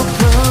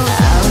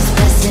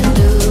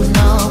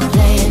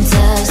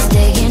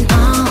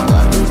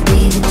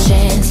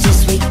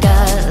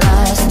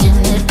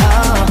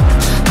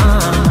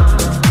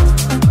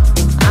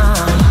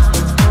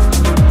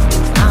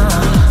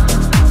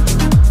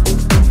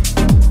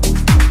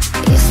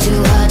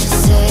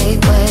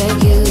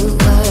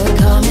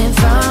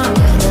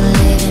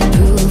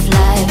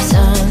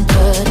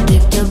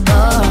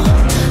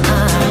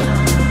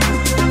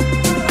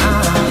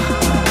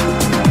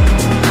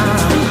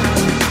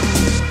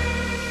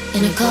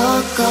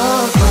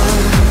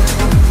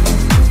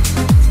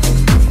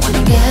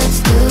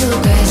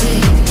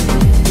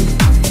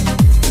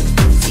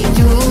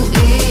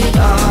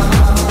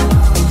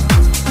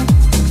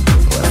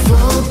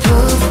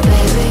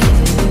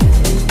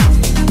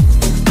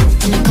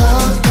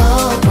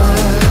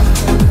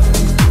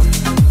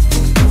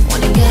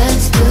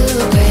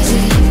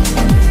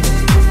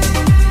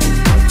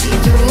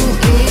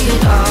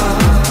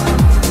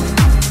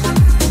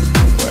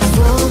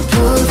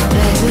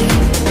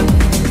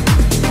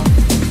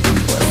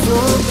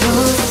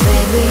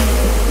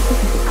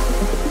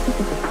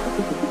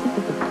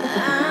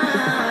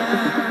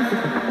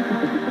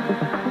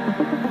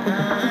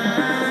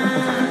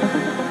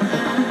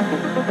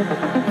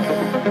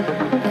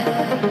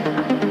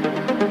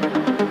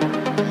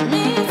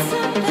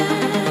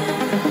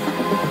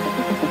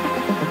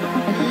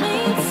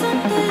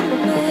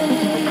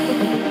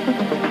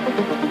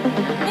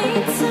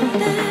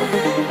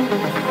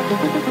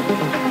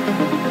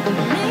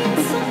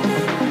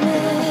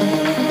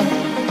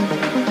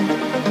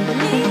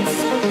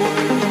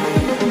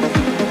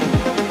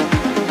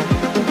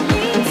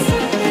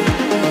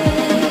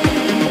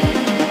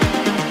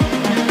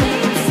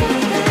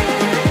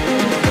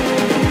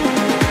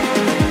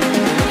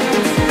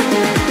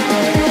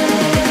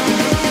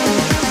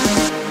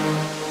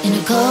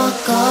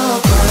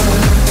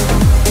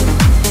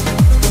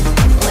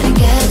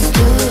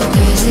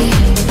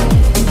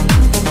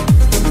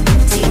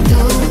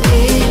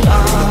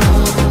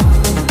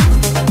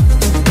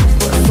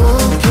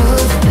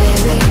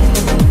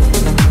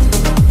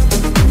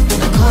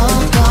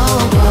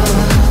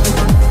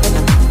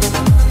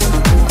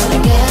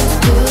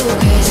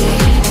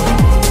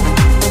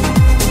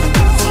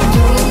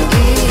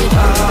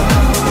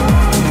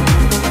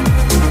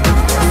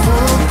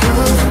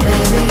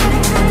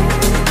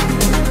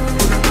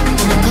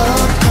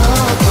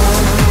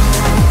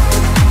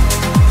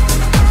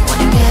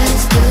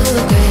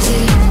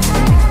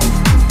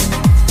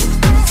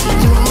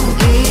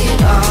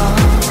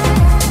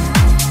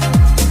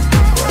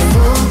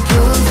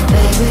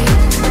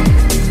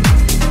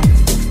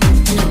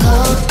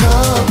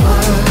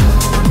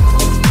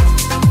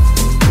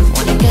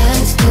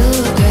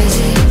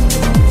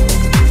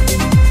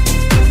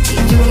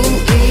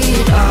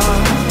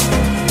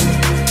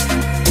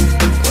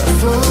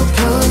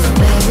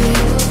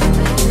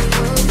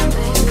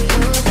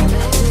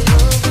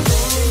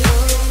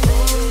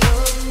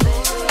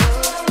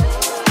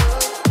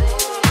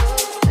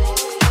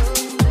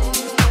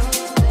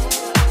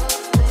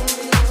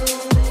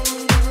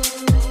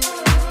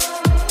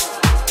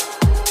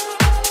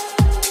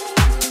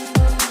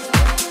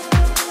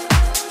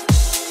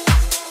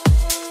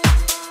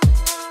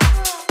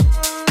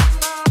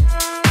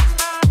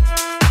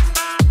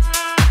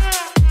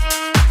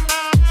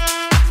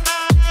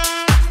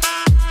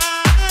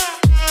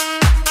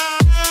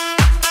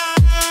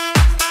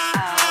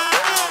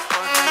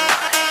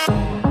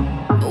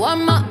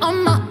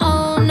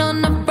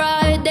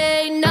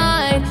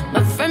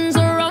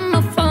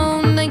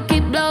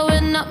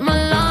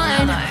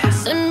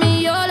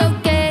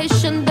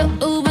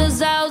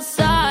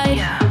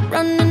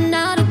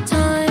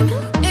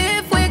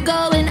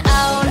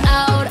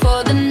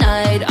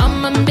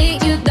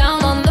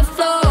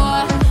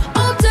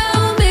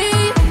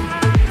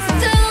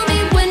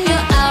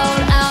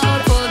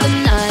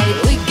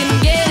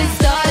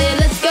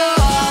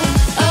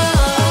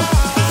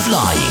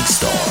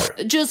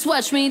Just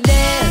watch me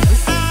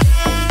dance.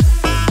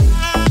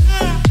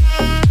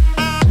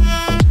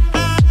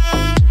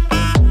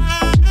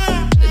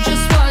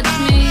 Just watch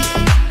me.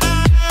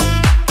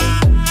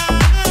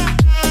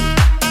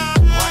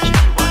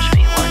 Watch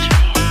me.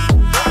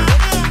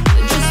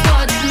 Just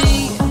watch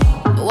me.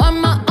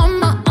 I'm on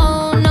my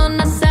own on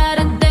a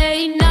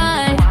Saturday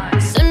night.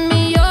 Send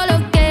me your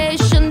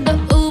location, the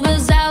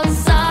Uber's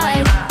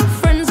outside.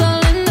 Friends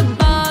all in the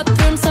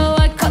bathroom, so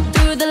I cut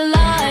through the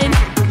line.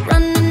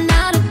 Running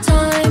out of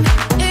time.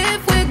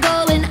 If we're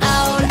going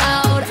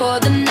out for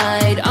the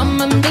night,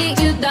 I'ma meet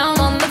you down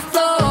on the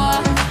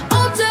floor.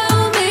 Oh,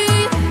 tell me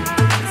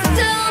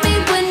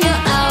when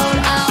you're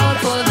out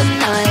for the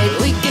night.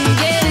 We can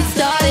get it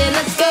started,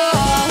 let's go.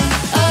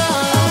 Oh,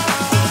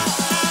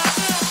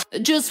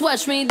 just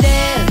watch me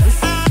dance.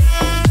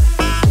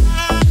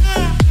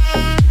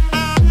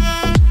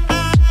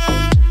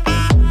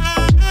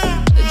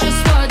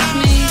 Just watch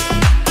me.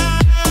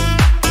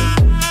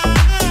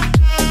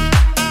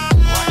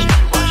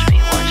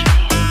 Watch me.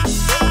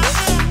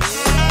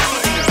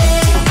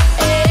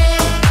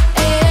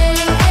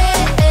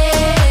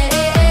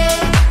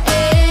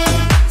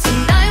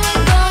 Tonight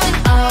we're going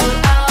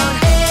out.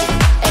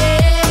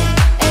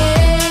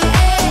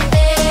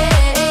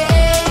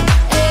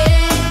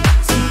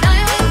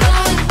 Tonight we're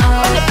going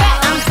out.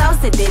 I'm so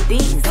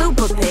sedity,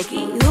 super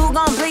picky. Who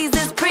gon' please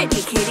this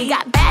pretty kitty?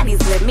 Got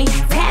baddies with me,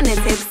 tan and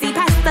tipsy.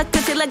 Pass the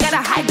concealer, gotta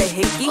hide the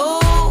hickey.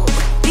 Ooh,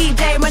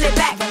 DJ run it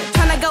back.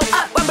 Tryna go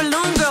up where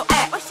balloon girl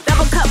at.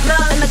 Double cup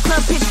love in the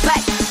club, pitch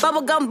black.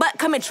 Bubblegum butt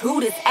coming true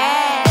this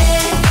ass.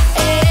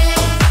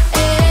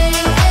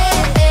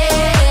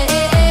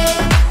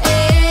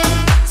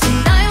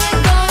 Tonight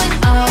we're going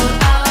out.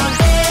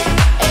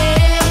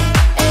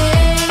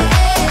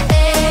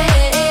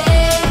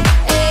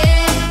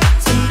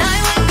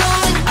 Tonight we're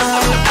going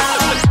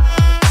out.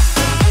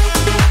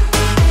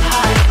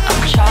 Hi,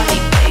 I'm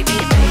Charlie, baby.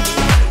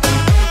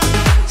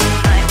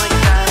 Tonight we're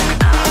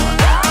going out.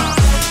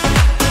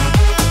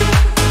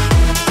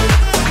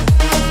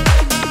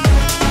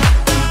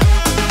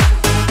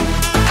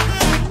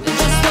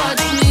 Just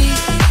watch me. Just watch me.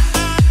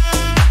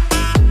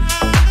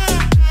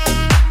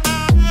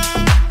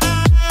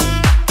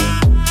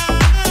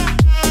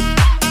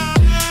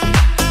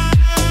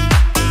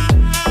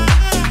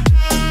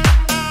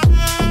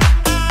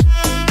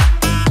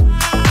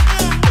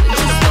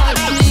 Just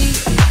watch me.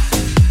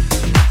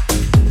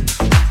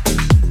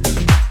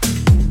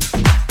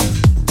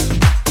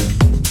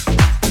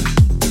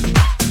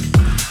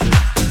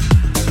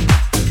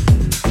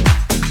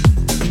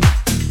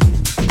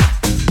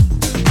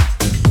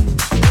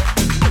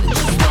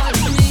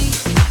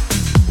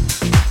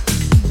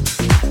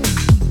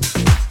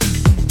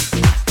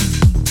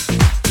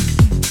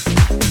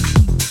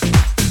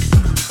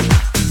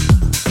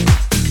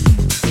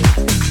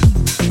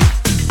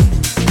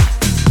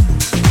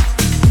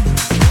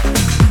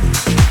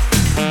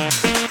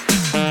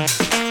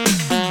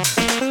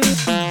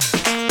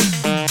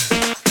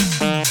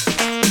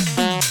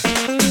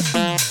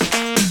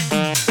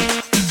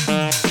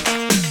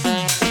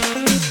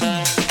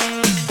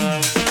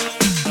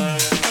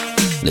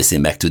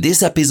 Listen back to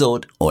this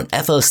episode on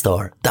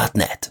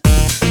FLSTAR.net.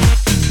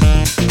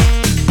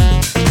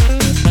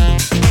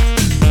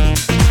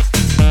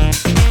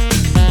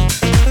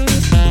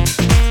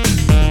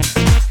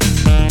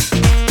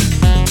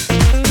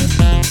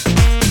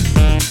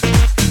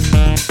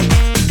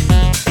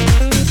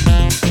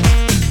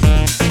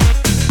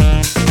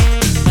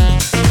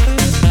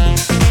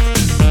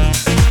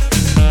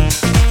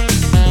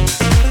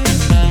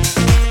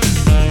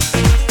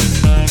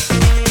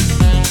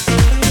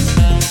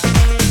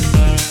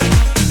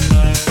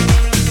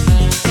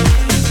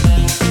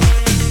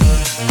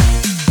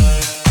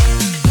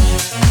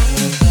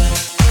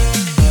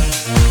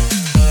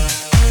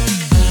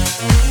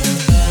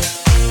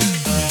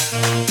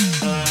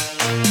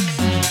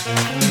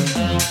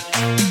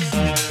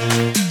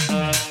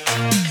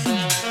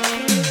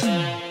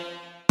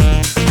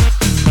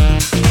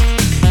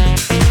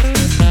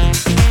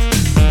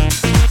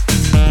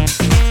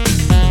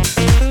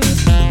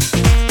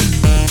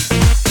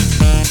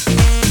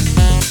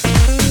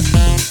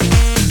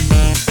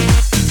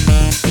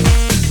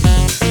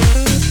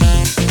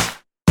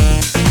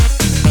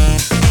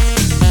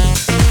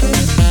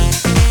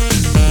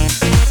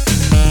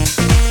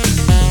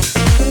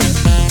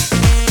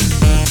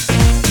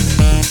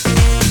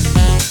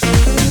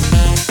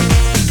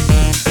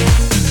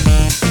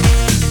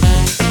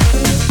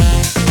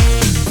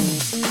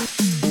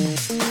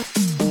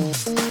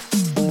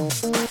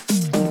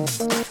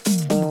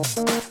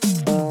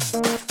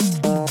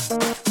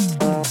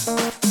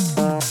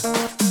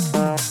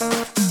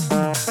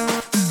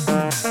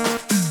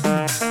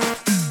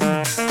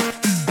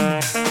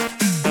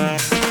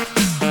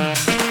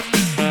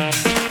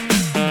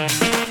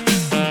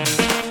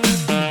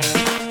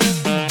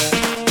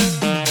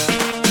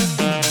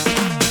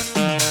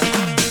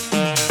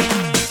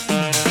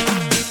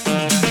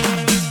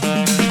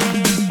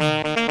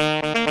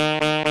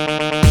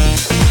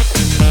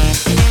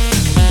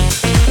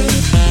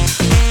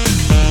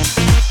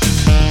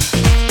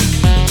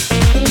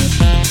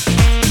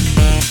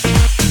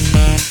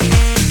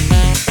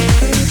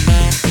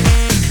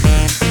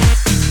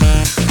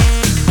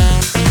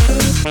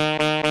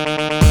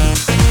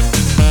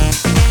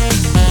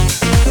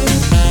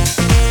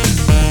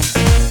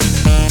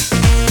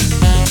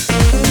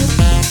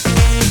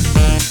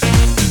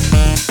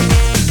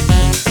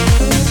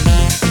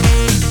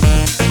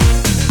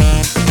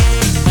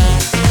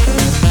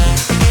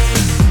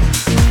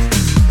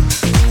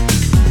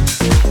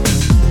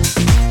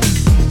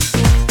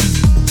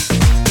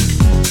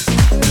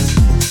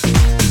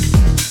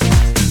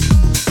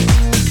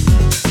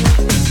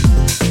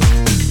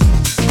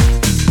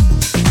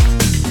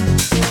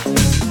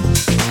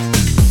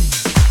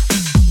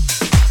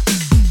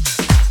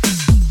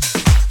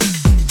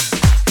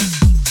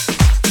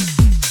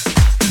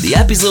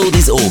 episode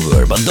is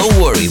over, but don't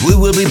worry, we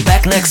will be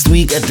back next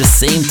week at the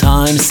same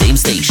time, same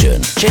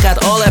station. Check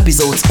out all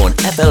episodes on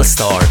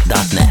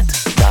FLSTAR.net.